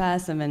the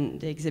past, and then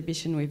the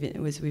exhibition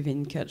was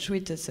within Kurt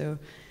Schwitter, so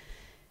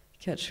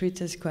Kurt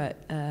Schwitter's quite,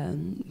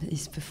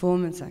 his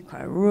performance are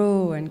quite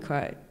raw and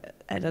quite,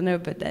 I don't know,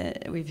 but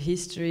with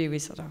history we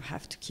sort of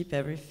have to keep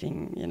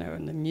everything,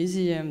 in the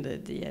museum,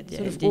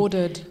 the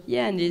ordered.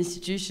 Yeah, and the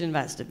institution,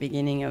 that's the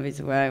beginning of his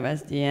work,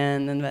 that's the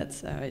end, and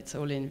that's it's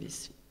all in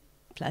these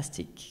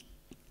plastic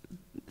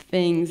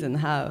things, and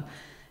how,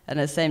 at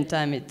the same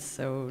time, it's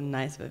so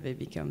nice that they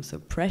become so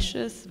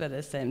precious, but at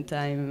the same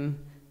time,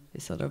 they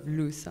sort of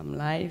lose some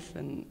life,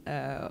 and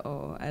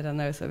or I don't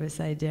know, so this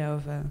idea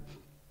of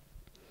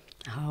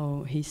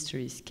how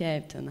history is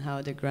kept and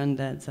how the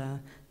granddads are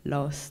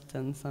lost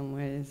in some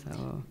ways.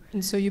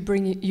 And so you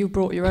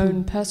brought your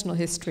own personal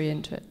history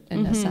into it,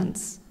 in a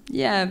sense.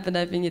 Yeah, but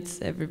I think it's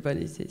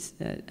everybody's. It's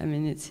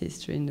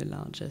history in the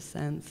larger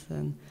sense,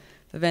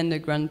 but then the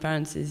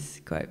grandparents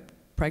is quite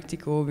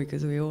practical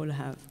because we all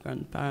have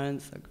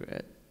grandparents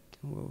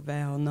who are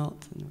there or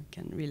not, and we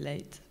can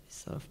relate.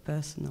 It's sort of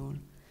personal.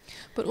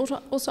 But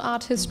also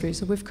art history.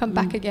 So we've come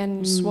back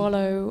again,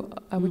 Swallow,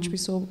 which we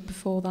saw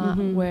before that,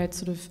 where it's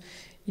sort of,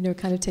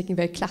 kind of taking a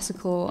very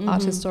classical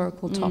art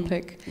historical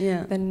topic.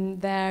 Yeah. Then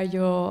there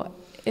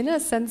in a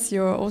sense,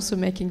 you're also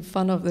making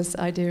fun of this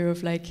idea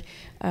of like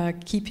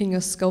keeping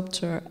a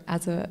sculpture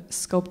as a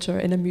sculpture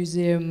in a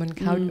museum, and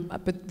how,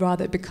 but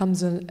rather it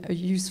becomes a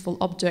useful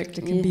object.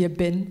 It can be a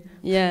bin.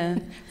 Yeah.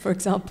 For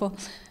example.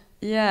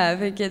 Yeah, I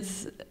think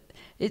it's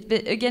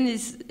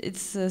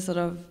sort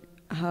of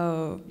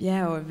how,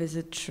 or there's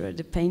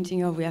the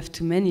painting of we have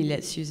too many,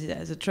 let's use it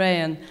as a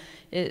tray, and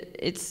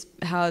it's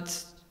how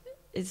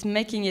it's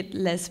making it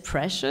less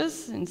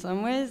precious in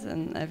some ways,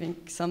 and I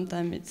think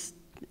sometimes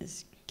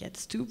it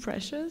gets too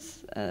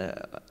precious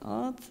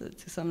art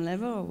to some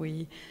level.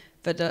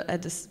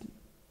 It's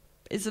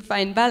a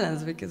fine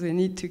balance because we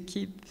need to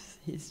keep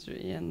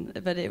history,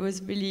 but it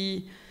was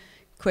really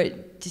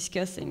quite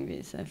discussing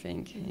this, I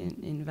think,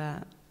 in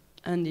that.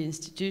 And the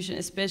institution,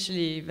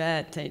 especially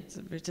that Tate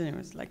Britain,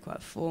 was like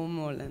quite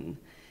formal, and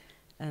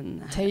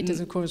Tate is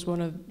of course one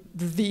of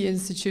the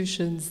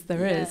institutions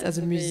there is as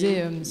a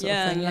museum. Sort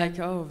of thing. Like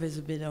there's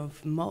a bit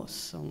of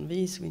moss on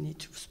this. We need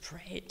to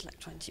spray it like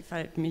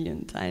 25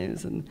 million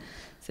times, and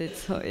so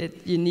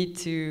you need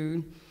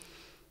to.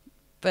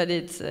 But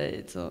it's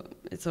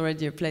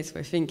already a place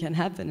where things can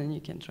happen, and you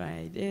can try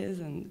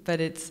ideas.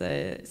 But it's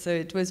so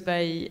it was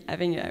very. I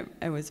think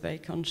I was very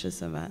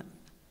conscious of that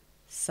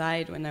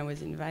side when I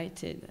was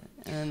invited.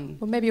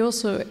 Well, maybe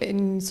also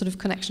in sort of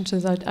connection to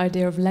the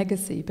idea of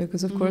legacy,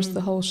 because of course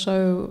the whole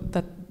show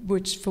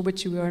for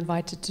which you were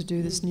invited to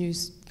do this new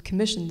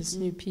commission, this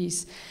new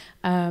piece,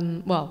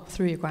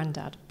 through your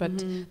granddad,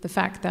 but the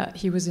fact that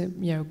he was a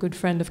good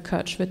friend of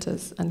Kurt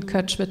Schwitter's, and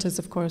Kurt Schwitter's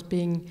of course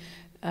being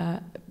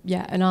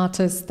an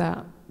artist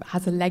that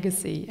has a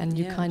legacy, and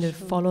you kind of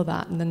follow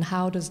that, and then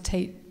how does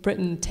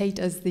Tate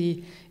as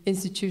the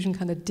institution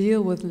kind of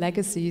deal with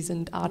legacies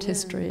and art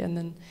history, and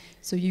then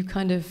so you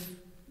kind of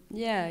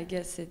I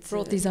guess it's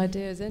brought these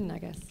ideas in, I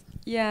guess.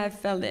 Yeah, I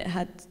felt it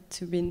had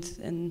to be,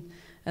 and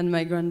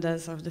my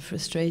granddad's sort of the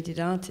frustrated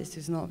artist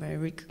who's not very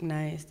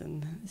recognized,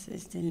 and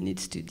still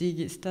needs to dig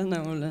his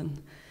tunnel,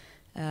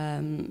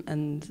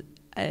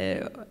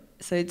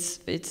 so it's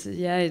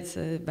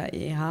about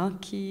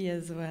hierarchy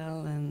as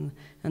well, and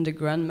the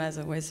grandma's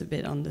always a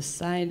bit on the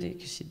side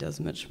because she does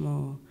much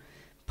more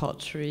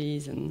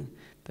potteries,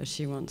 but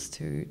she wants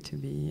to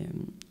be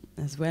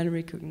as well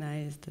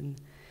recognized, and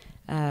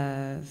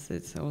so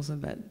it's also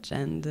about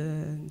gender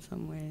in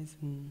some ways,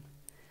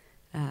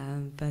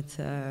 but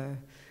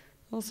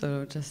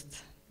also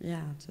just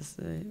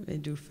they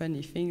do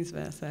funny things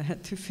there, so I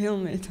had to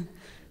film it.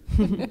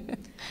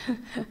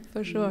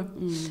 For sure.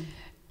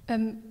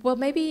 Well,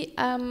 maybe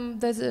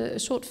there's a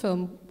short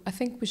film. I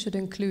think we should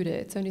include it.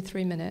 It's only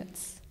 3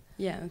 minutes.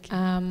 Yeah, okay.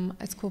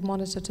 It's called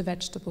Monitor to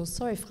Vegetables.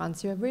 Sorry,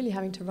 Franz, you're really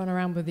having to run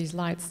around with these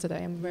lights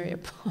today. I'm very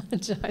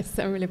apologize.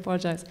 I really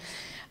apologize.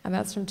 And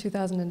that's from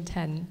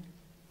 2010.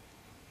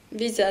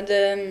 These are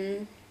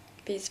the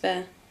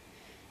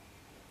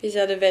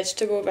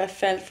vegetable that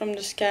fell from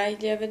the sky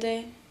the other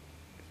day.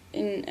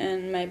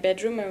 in my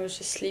bedroom. I was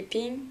just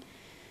sleeping,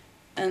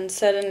 and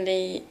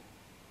suddenly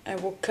I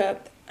woke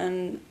up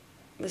and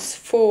it was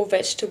 4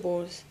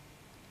 vegetables.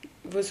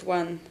 It was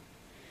one.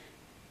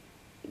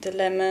 The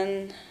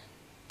lemon,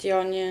 the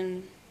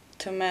onion,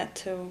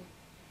 tomato,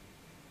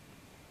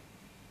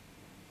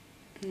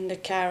 and the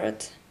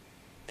carrot.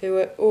 They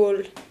were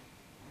all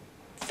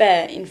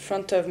there in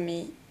front of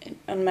me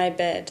on my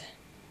bed.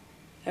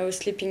 I was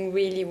sleeping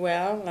really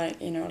well, like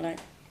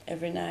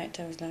every night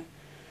I was like,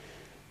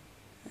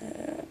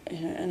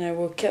 and I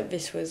woke up,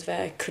 this was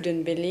there, I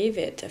couldn't believe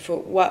it. I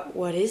thought,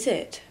 what is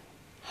it?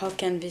 How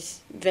can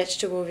this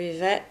vegetable be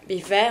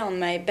there on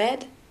my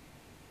bed?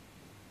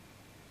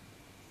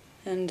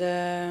 And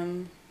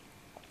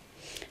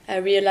I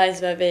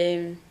realized that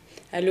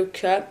I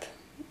looked up,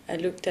 I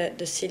looked at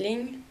the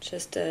ceiling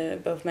just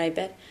above my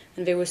bed,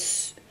 and there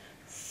was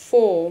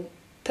 4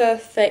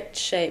 perfect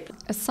shapes.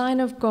 A sign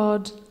of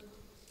God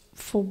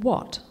for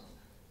what?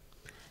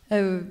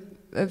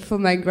 For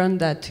my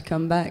granddad to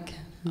come back.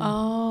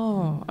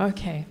 Oh,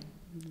 okay.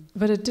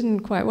 But it didn't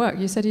quite work.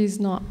 You said he's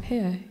not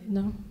here,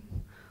 no?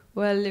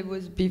 Well, it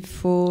was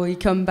before he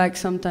come back.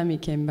 Sometime he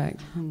came back.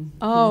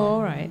 Oh,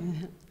 all right.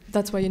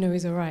 That's why you know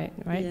he's all right?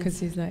 Because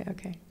he's like,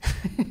 okay.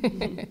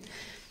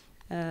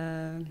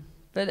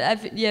 But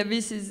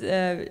this is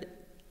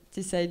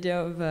this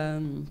idea of.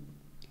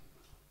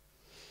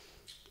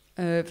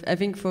 I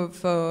think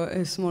for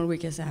a small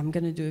week, I said I'm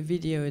gonna do a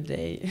video a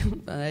day,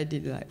 and I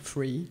did like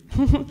 3.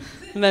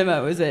 Then that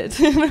was it.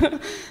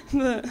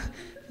 But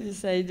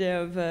this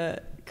idea of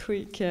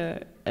quick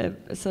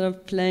sort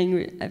of playing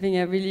with, I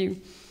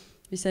think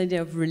this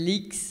idea of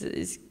relics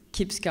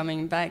keeps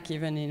coming back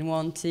even in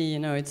one tea.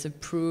 It's a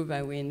proof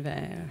that we're in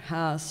their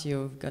house.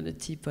 You've got a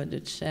teapot,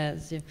 the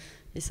chairs.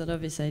 It's sort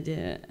of this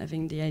idea. I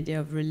think the idea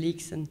of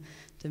relics and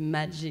the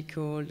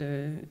magical,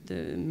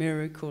 the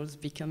miracles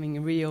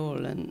becoming real,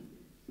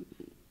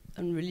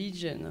 and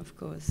religion, of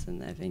course.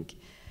 And I think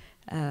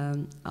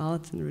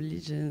art and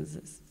religion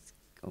is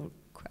all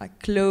quite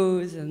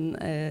close, and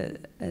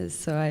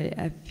so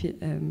I feel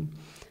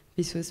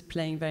this was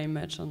playing very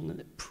much on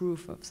the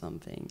proof of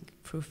something,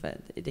 proof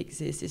that it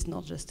exists. It's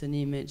not just an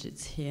image,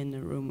 it's here in the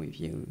room with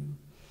you.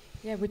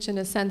 Yeah, which in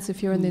a sense,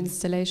 if you're in the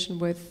installation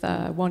with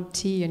one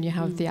tea and you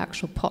have the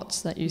actual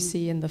pots that you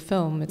see in the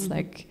film, it's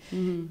like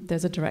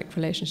there's a direct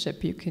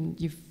relationship.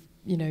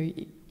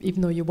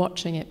 Even though you're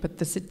watching it, but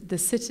the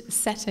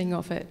setting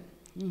of it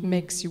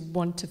makes you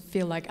want to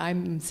feel like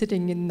I'm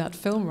sitting in that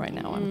film right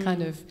now. I'm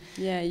kind of...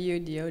 Yeah, you're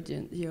the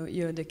audience,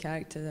 you're the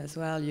characters as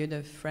well, you're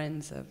the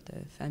friends of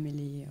the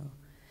family.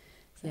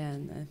 Yeah,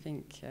 and I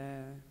think,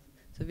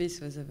 so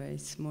this was a very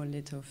small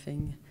little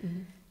thing.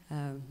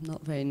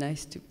 Not very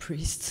nice to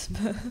priests,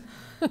 but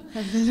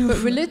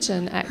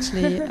religion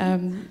actually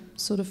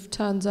sort of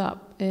turns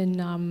up in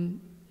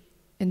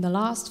the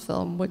last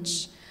film,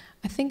 which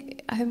I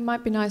think it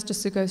might be nice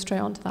just to go straight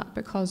onto that,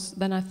 because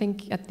then I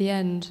think at the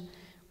end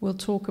we'll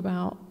talk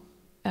about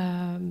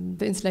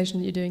the installation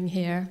that you're doing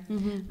here,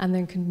 and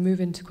then can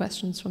move into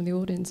questions from the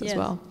audience as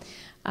well.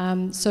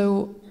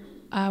 So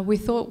we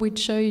thought we'd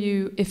show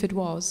you If It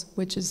Was,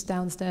 which is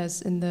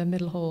downstairs in the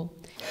middle hall.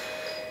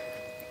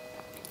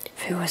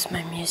 If it was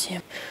my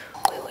museum,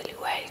 we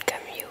will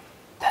welcome you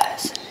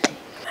personally.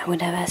 I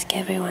would have asked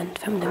everyone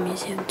from the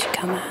museum to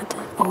come out,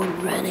 all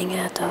running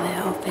out of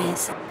their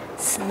office,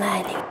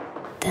 smiling,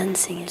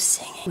 dancing and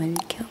singing.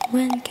 Welcome,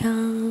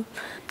 welcome,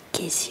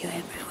 kiss you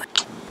everyone.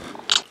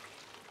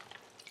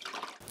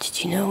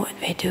 Did you know what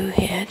they do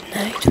here at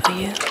night for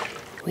you?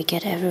 We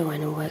get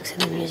everyone who works at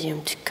the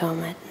museum to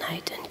come at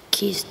night and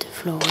kiss the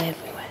floor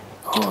everywhere.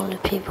 All the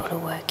people who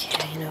work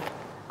here,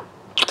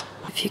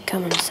 If you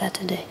come on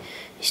Saturday,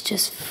 it's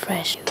just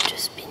fresh. You've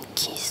just been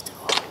kissed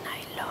all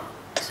night long.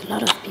 Because a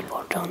lot of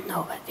people don't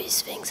know that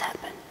these things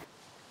happen.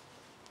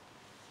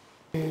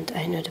 And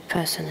I know the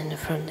person in the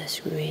front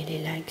desk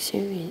really likes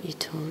you. He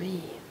told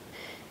me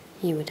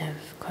he would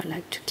have quite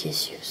liked to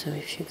kiss you. So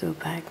if you go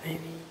back,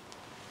 maybe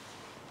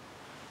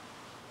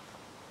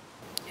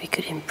we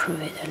could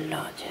improve it a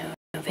lot.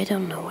 They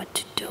don't know what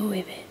to do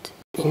with it.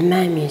 In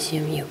my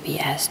museum, you'll be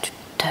asked to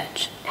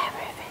touch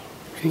everything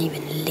and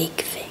even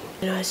lick things.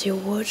 As you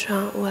watch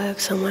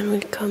artwork, someone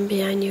will come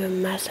behind you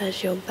and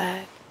massage your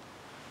back.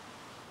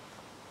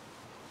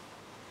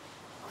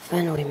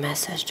 Often we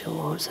massage the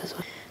walls as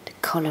well. The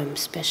columns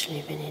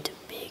especially, they need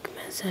a big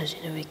massage.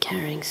 We're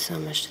carrying so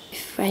much.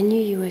 If I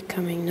knew you were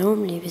coming,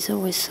 normally there's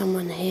always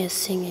someone here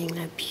singing,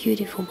 like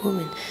beautiful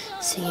woman,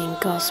 singing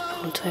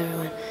gospel to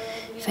everyone.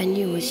 If I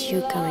knew it was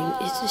you coming,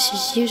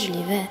 she's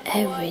usually there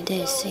every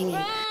day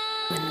singing.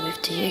 And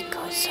with the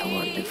echo, it's so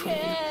wonderful,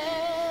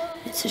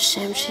 It's a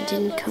shame she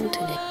didn't come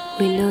today.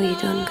 We know you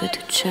don't go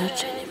to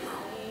church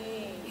anymore.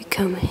 You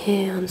come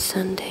here on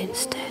Sunday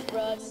instead.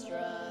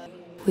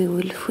 We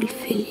will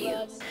fulfill you.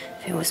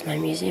 If it was my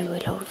museum,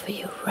 we'll offer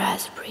you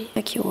raspberry.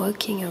 Like you're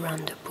walking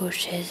around the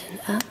bushes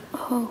and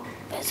oh,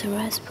 there's a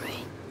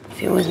raspberry.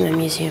 If it was my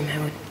museum, I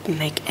would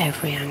make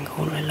every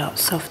angle a lot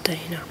softer,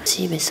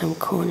 See, there's some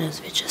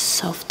corners which just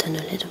soften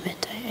a little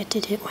bit. I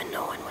did it when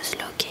no one was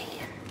looking.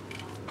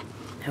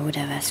 I would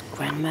have asked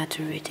Grandma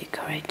to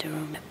redecorate the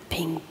room.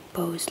 Pink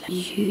bows, like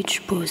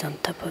huge bows on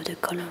top of the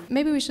column.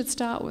 Maybe we should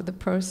start with the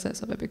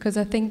process of it, because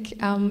I think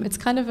it's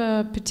kind of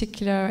a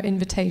particular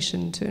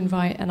invitation to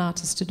invite an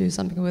artist to do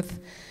something with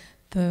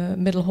the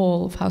middle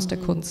hall of Haus der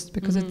Kunst,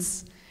 because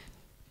it's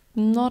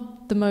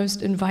not the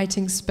most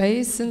inviting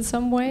space in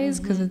some ways,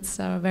 because it's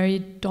very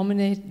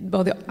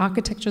the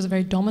architecture is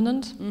very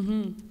dominant.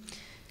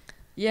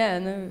 Yeah,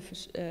 no,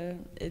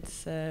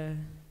 it's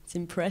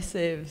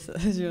impressive. So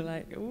you're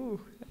like, ooh,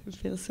 I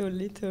feel so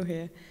little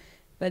here.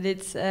 But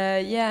it's,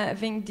 I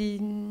think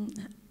I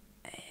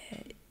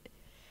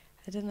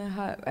don't know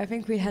how, I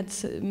think we had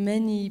so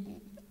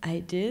many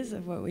ideas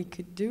of what we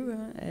could do.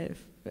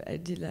 I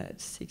did like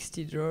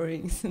 60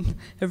 drawings, and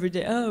every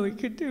day, we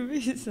could do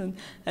this. And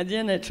at the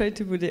end, I tried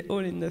to put it all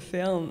in the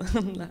film.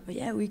 I'm like,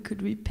 we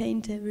could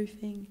repaint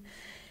everything,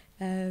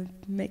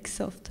 make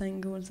soft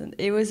angles. And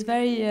it was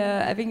very,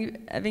 I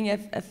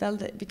felt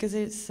that because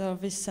it's sort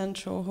of this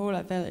central hall,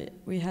 I felt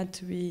we had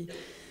to be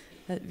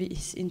at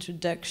this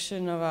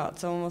introduction of art.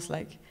 It's almost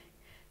like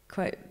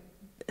quite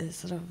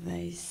sort of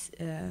very,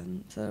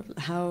 sort of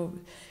how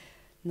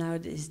now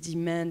this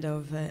demand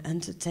of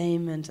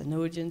entertainment and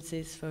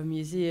audiences for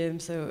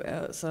museums, so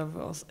sort of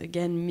also,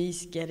 again,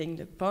 getting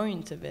the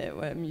point of it,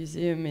 where a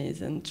museum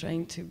is, and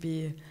trying to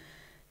be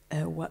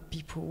what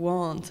people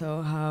want,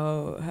 or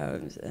how,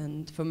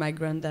 and for my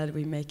granddad,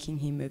 we're making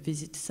him a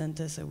visit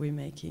center, so we're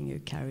making a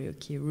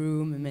karaoke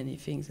room and many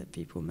things that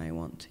people may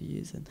want to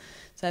use. And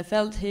so I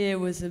felt here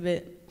was a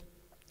bit,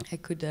 I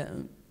could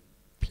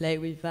play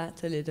with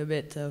that a little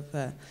bit of,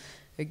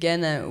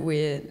 again,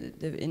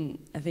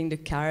 I think the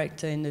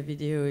character in the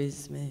video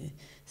is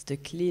the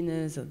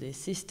cleaners or the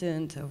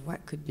assistant, or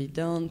what could be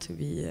done to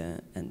be,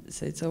 and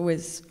so it's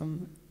always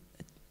from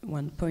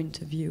one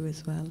point of view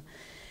as well.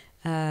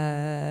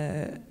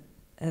 I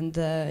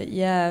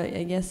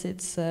guess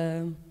it's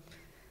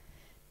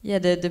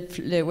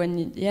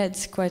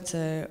it's quite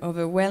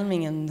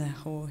overwhelming, and the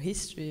whole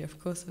history, of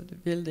course, of the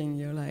building.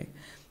 You're like,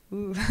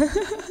 ooh,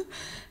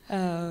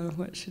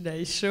 what should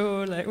I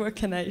show? Like, what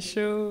can I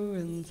show?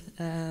 And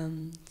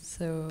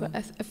so. But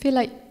I feel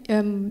like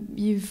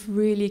you've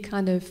really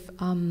kind of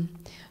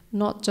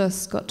not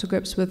just got to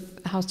grips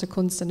with Haus der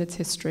Kunst and its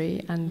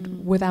history,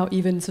 and without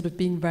even sort of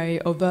being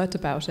very overt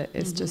about it.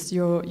 It's just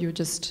you're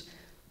just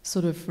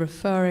sort of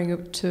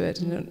referring to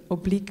it in an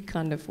oblique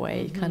kind of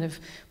way, kind of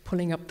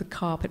pulling up the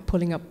carpet,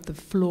 pulling up the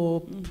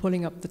floor,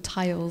 pulling up the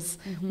tiles,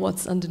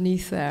 what's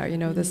underneath there, you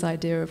know, this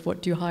idea of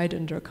what do you hide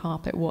under a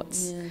carpet,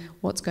 what's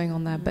going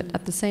on there. But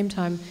at the same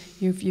time,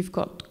 you've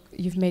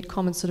made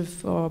comments sort of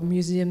for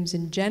museums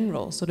in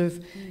general, sort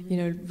of, you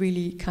know,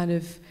 really kind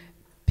of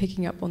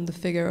picking up on the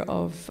figure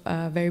of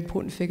a very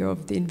important figure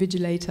of the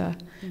invigilator,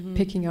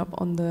 picking up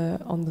on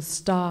the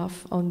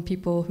staff, on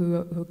people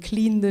who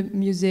clean the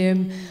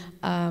museum.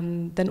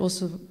 Then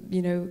also,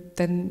 you know,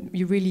 then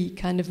you really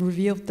kind of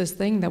revealed this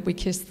thing that we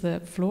kiss the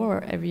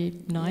floor every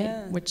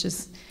night, which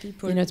is,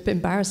 you know, it's a bit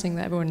embarrassing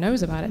that everyone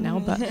knows about it now.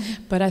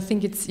 But I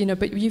think it's, you know,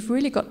 but you've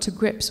really got to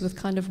grips with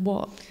kind of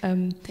what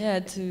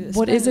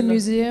is a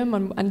museum,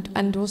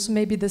 and also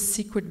maybe the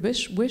secret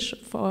wish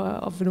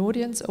of an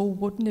audience. Oh,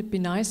 wouldn't it be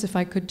nice if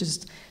I could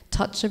just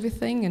touch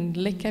everything and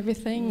lick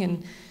everything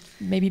and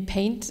maybe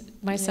paint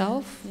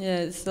myself? Yeah,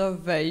 it's not a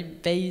very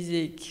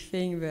basic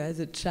thing, but as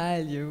a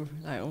child you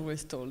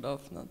always told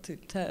off not to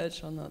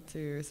touch or not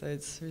to, so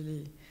it's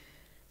really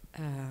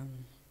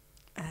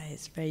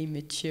it's very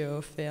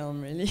mature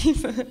film, really.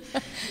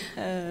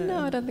 No,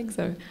 I don't think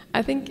so.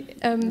 I think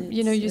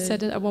you know, you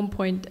said at one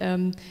point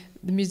the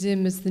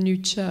museum is the new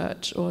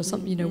church, or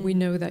something. You know, we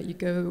know that you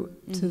go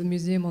to the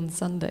museum on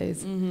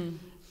Sundays.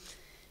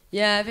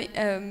 Yeah, I think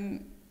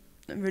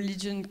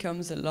religion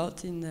comes a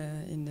lot in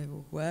the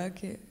work.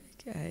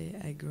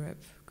 I grew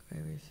up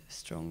with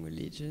strong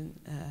religion,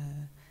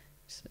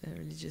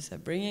 religious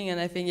upbringing, and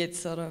I think it's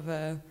sort of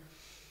I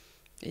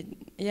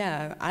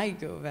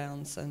go there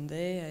on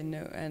Sunday. I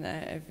know, and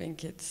I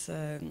think it's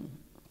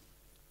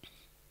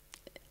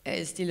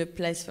still a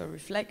place for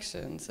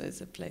reflection. So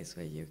it's a place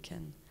where you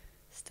can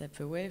step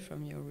away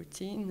from your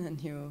routine,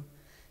 and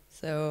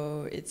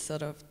so it's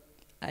sort of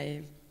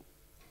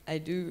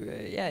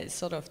it's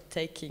sort of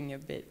taking a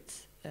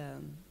bit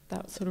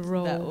that sort of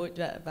role.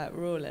 That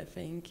role, I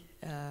think.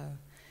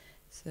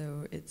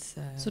 So it's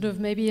sort of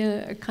maybe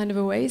a kind of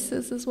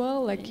oasis as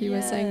well, like you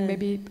were saying.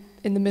 Maybe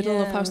in the middle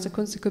of Haus der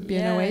Kunst, it could be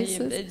an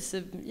oasis.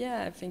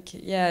 I think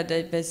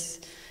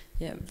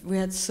we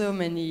had so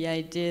many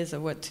ideas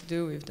of what to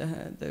do with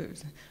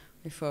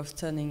before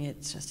turning it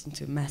just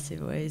into a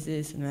massive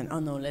oasis, and then, oh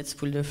no, let's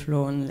pull the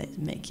floor and let's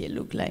make it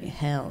look like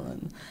hell,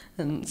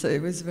 and so it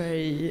was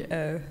very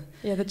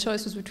the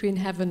choice was between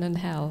heaven and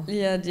hell.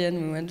 Yeah, at the end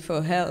we went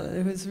for hell.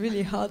 It was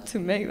really hard to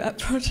make that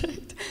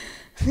project.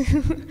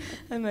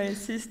 And my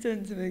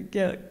assistant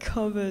got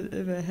covered,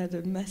 had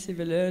a massive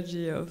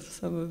allergy of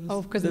some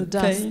of because the of the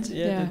paint, dust.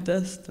 the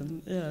dust,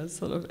 and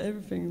sort of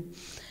everything.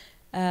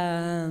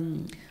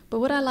 But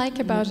what I like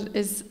about it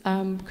is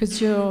because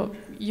you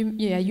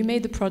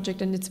made the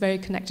project and it's very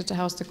connected to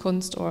Haus der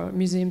Kunst or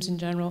museums in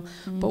general.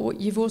 But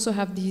you've also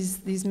have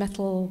these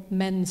metal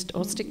men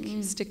or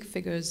stick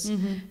figures,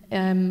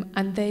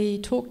 and they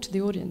talk to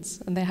the audience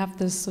and they have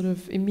this sort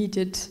of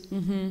immediate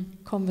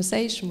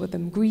conversation with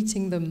them,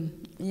 greeting them,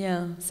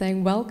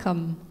 saying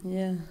welcome.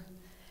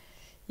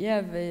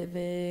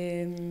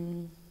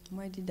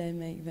 Why did I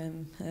make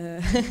them?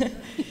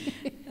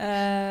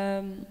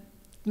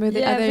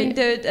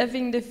 I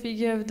think the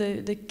figure of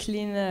the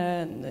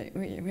cleaner,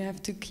 we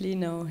have to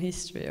clean our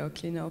history or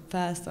clean our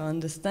past or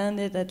understand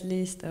it at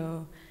least,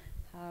 or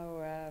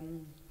how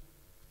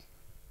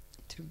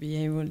to be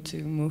able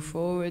to move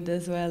forward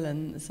as well.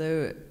 And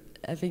so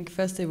I think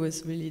first it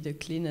was really the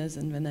cleaners,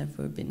 and then I thought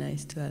it would be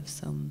nice to have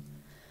some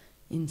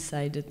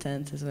inside the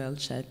tent as well,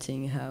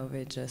 chatting how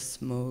they just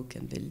smoke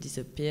and they'll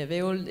disappear.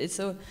 They're all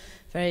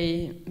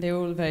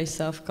very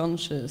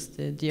self-conscious.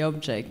 The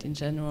object in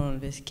general,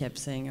 they kept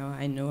saying, "Oh,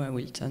 I know I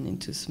will turn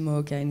into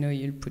smoke. I know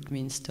you'll put me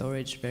in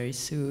storage very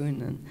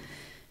soon." And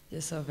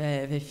so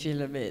they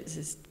feel a bit,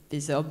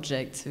 these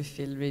objects, they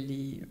feel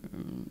really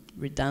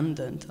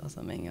redundant or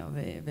something, or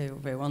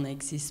they want to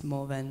exist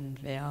more than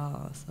they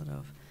are, sort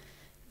of.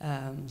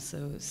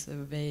 So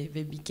they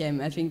became,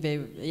 I think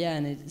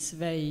and it's a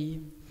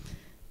very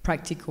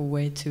practical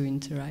way to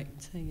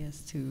interact, I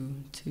guess,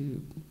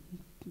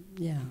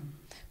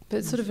 But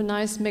it's sort of a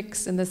nice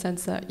mix in the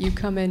sense that you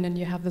come in and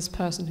you have this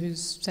person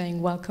who's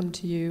saying welcome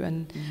to you,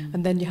 and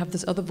then you have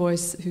this other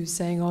voice who's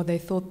saying, "Oh, they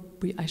thought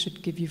I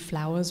should give you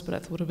flowers, but I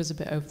thought it was a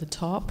bit over the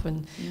top."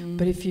 And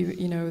but if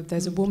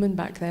there's a woman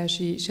back there,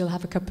 she'll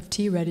have a cup of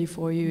tea ready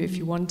for you if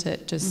you want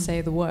it. Just say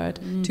the word.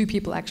 2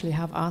 people actually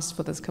have asked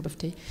for this cup of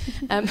tea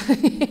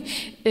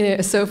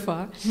so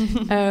far,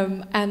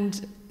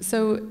 and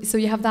so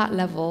you have that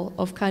level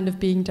of kind of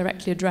being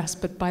directly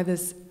addressed, but by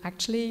this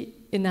actually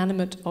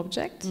inanimate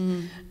object,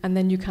 and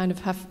then you kind of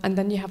have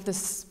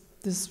this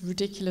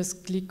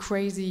ridiculously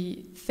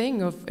crazy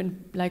thing of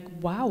like,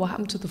 wow, what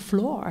happened to the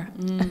floor?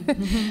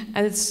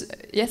 And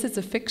it's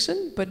a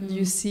fiction, but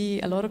you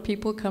see a lot of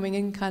people coming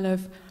in kind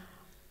of,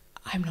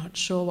 I'm not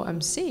sure what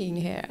I'm seeing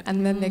here,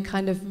 and then they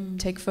kind of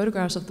take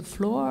photographs of the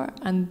floor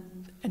and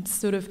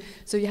sort of,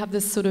 so you have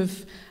this sort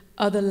of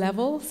other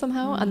level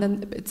somehow, and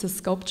then it's a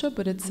sculpture,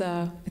 but it's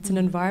an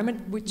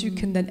environment which you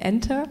can then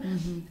enter.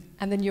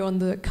 And then you're on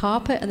the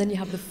carpet, and then you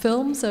have the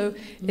film, so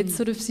it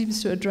sort of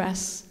seems to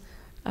address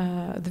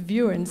the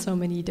viewer in so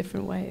many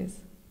different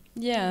ways.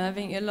 Yeah, I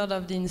think a lot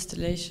of the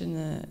installation,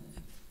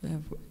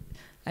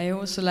 I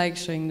also like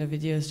showing the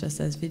videos just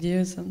as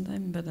videos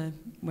sometimes, but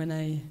when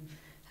I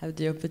have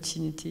the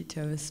opportunity to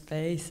have a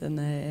space, and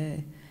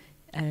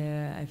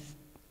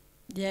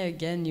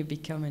again, you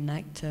become an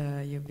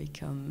actor, you're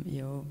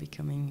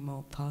becoming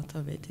more part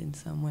of it in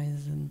some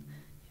ways, and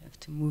you have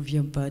to move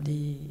your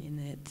body in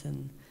it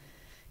and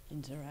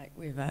interact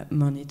with that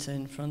monitor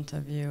in front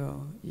of you,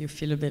 or you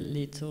feel a bit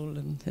little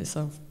and they're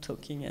sort of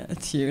talking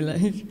at you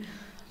like,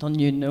 don't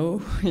you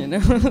know,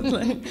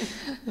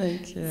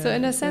 So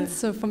in a sense,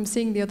 so from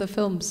seeing the other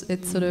films,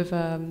 it's sort of,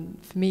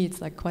 for me,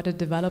 it's like quite a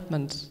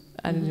development,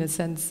 and in a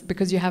sense,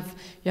 because you have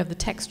the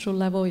textual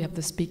level, you have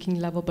the speaking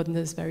level, but then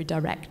there's very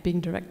direct, being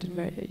directed,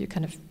 you're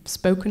kind of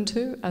spoken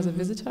to as a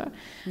visitor.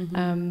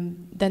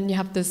 Then you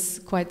have this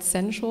quite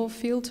sensual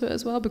feel to it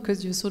as well,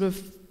 because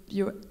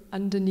you're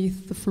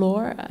underneath the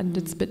floor, and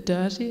it's a bit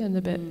dirty and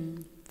a bit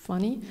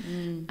funny.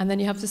 And then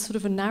you have this sort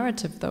of a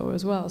narrative though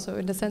as well. So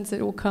in a sense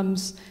it all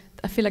comes,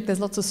 I feel like there's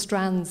lots of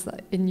strands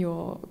in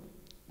your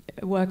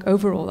work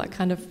overall that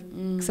kind of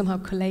somehow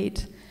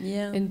collate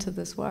into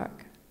this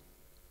work.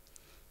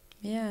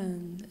 Yeah,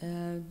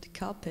 the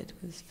carpet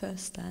was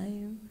first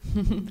time.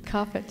 The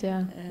carpet,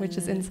 which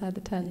is inside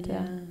the tent,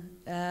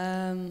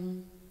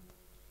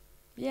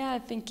 I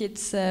think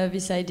it's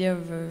this idea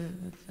of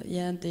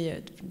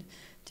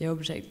the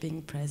object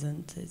being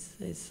present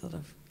is sort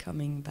of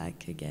coming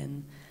back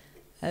again.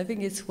 I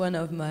think it's one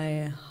of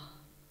my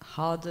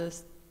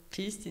hardest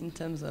pieces in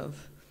terms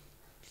of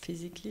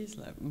physically. It's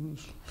like,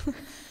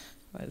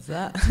 what's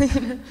that?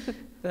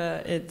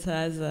 But it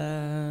has.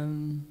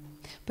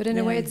 But in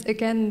a way, it's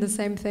again the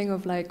same thing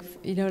of like,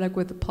 like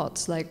with the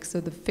pots, like, so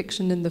the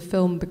fiction in the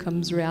film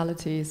becomes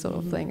reality sort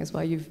of thing as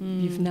well.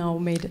 You've now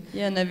made.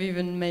 Yeah, and I've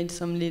even made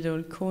some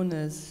little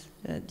corners.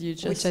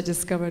 Which I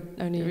discovered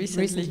only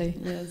recently.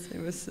 Yes, it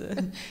was.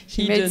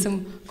 She made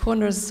some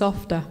corners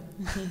softer.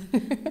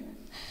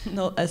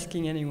 Not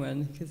asking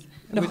anyone, because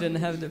I wouldn't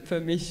have the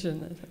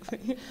permission.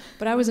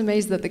 But I was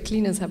amazed that the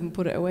cleaners haven't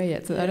put it away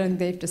yet, so I don't think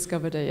they've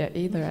discovered it yet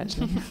either,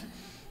 actually.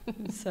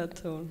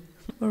 Subtle.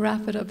 We'll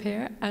wrap it up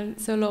here. And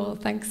so, Laure,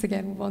 thanks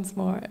again once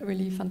more.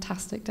 Really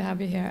fantastic to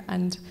have you here,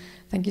 and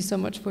thank you so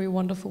much for your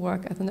wonderful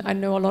work. I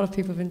know a lot of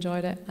people have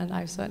enjoyed it, and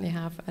I certainly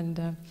have,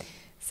 and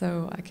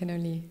so I can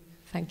only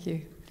thank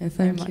you.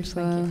 Thank you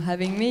for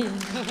having me.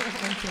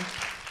 Thank you.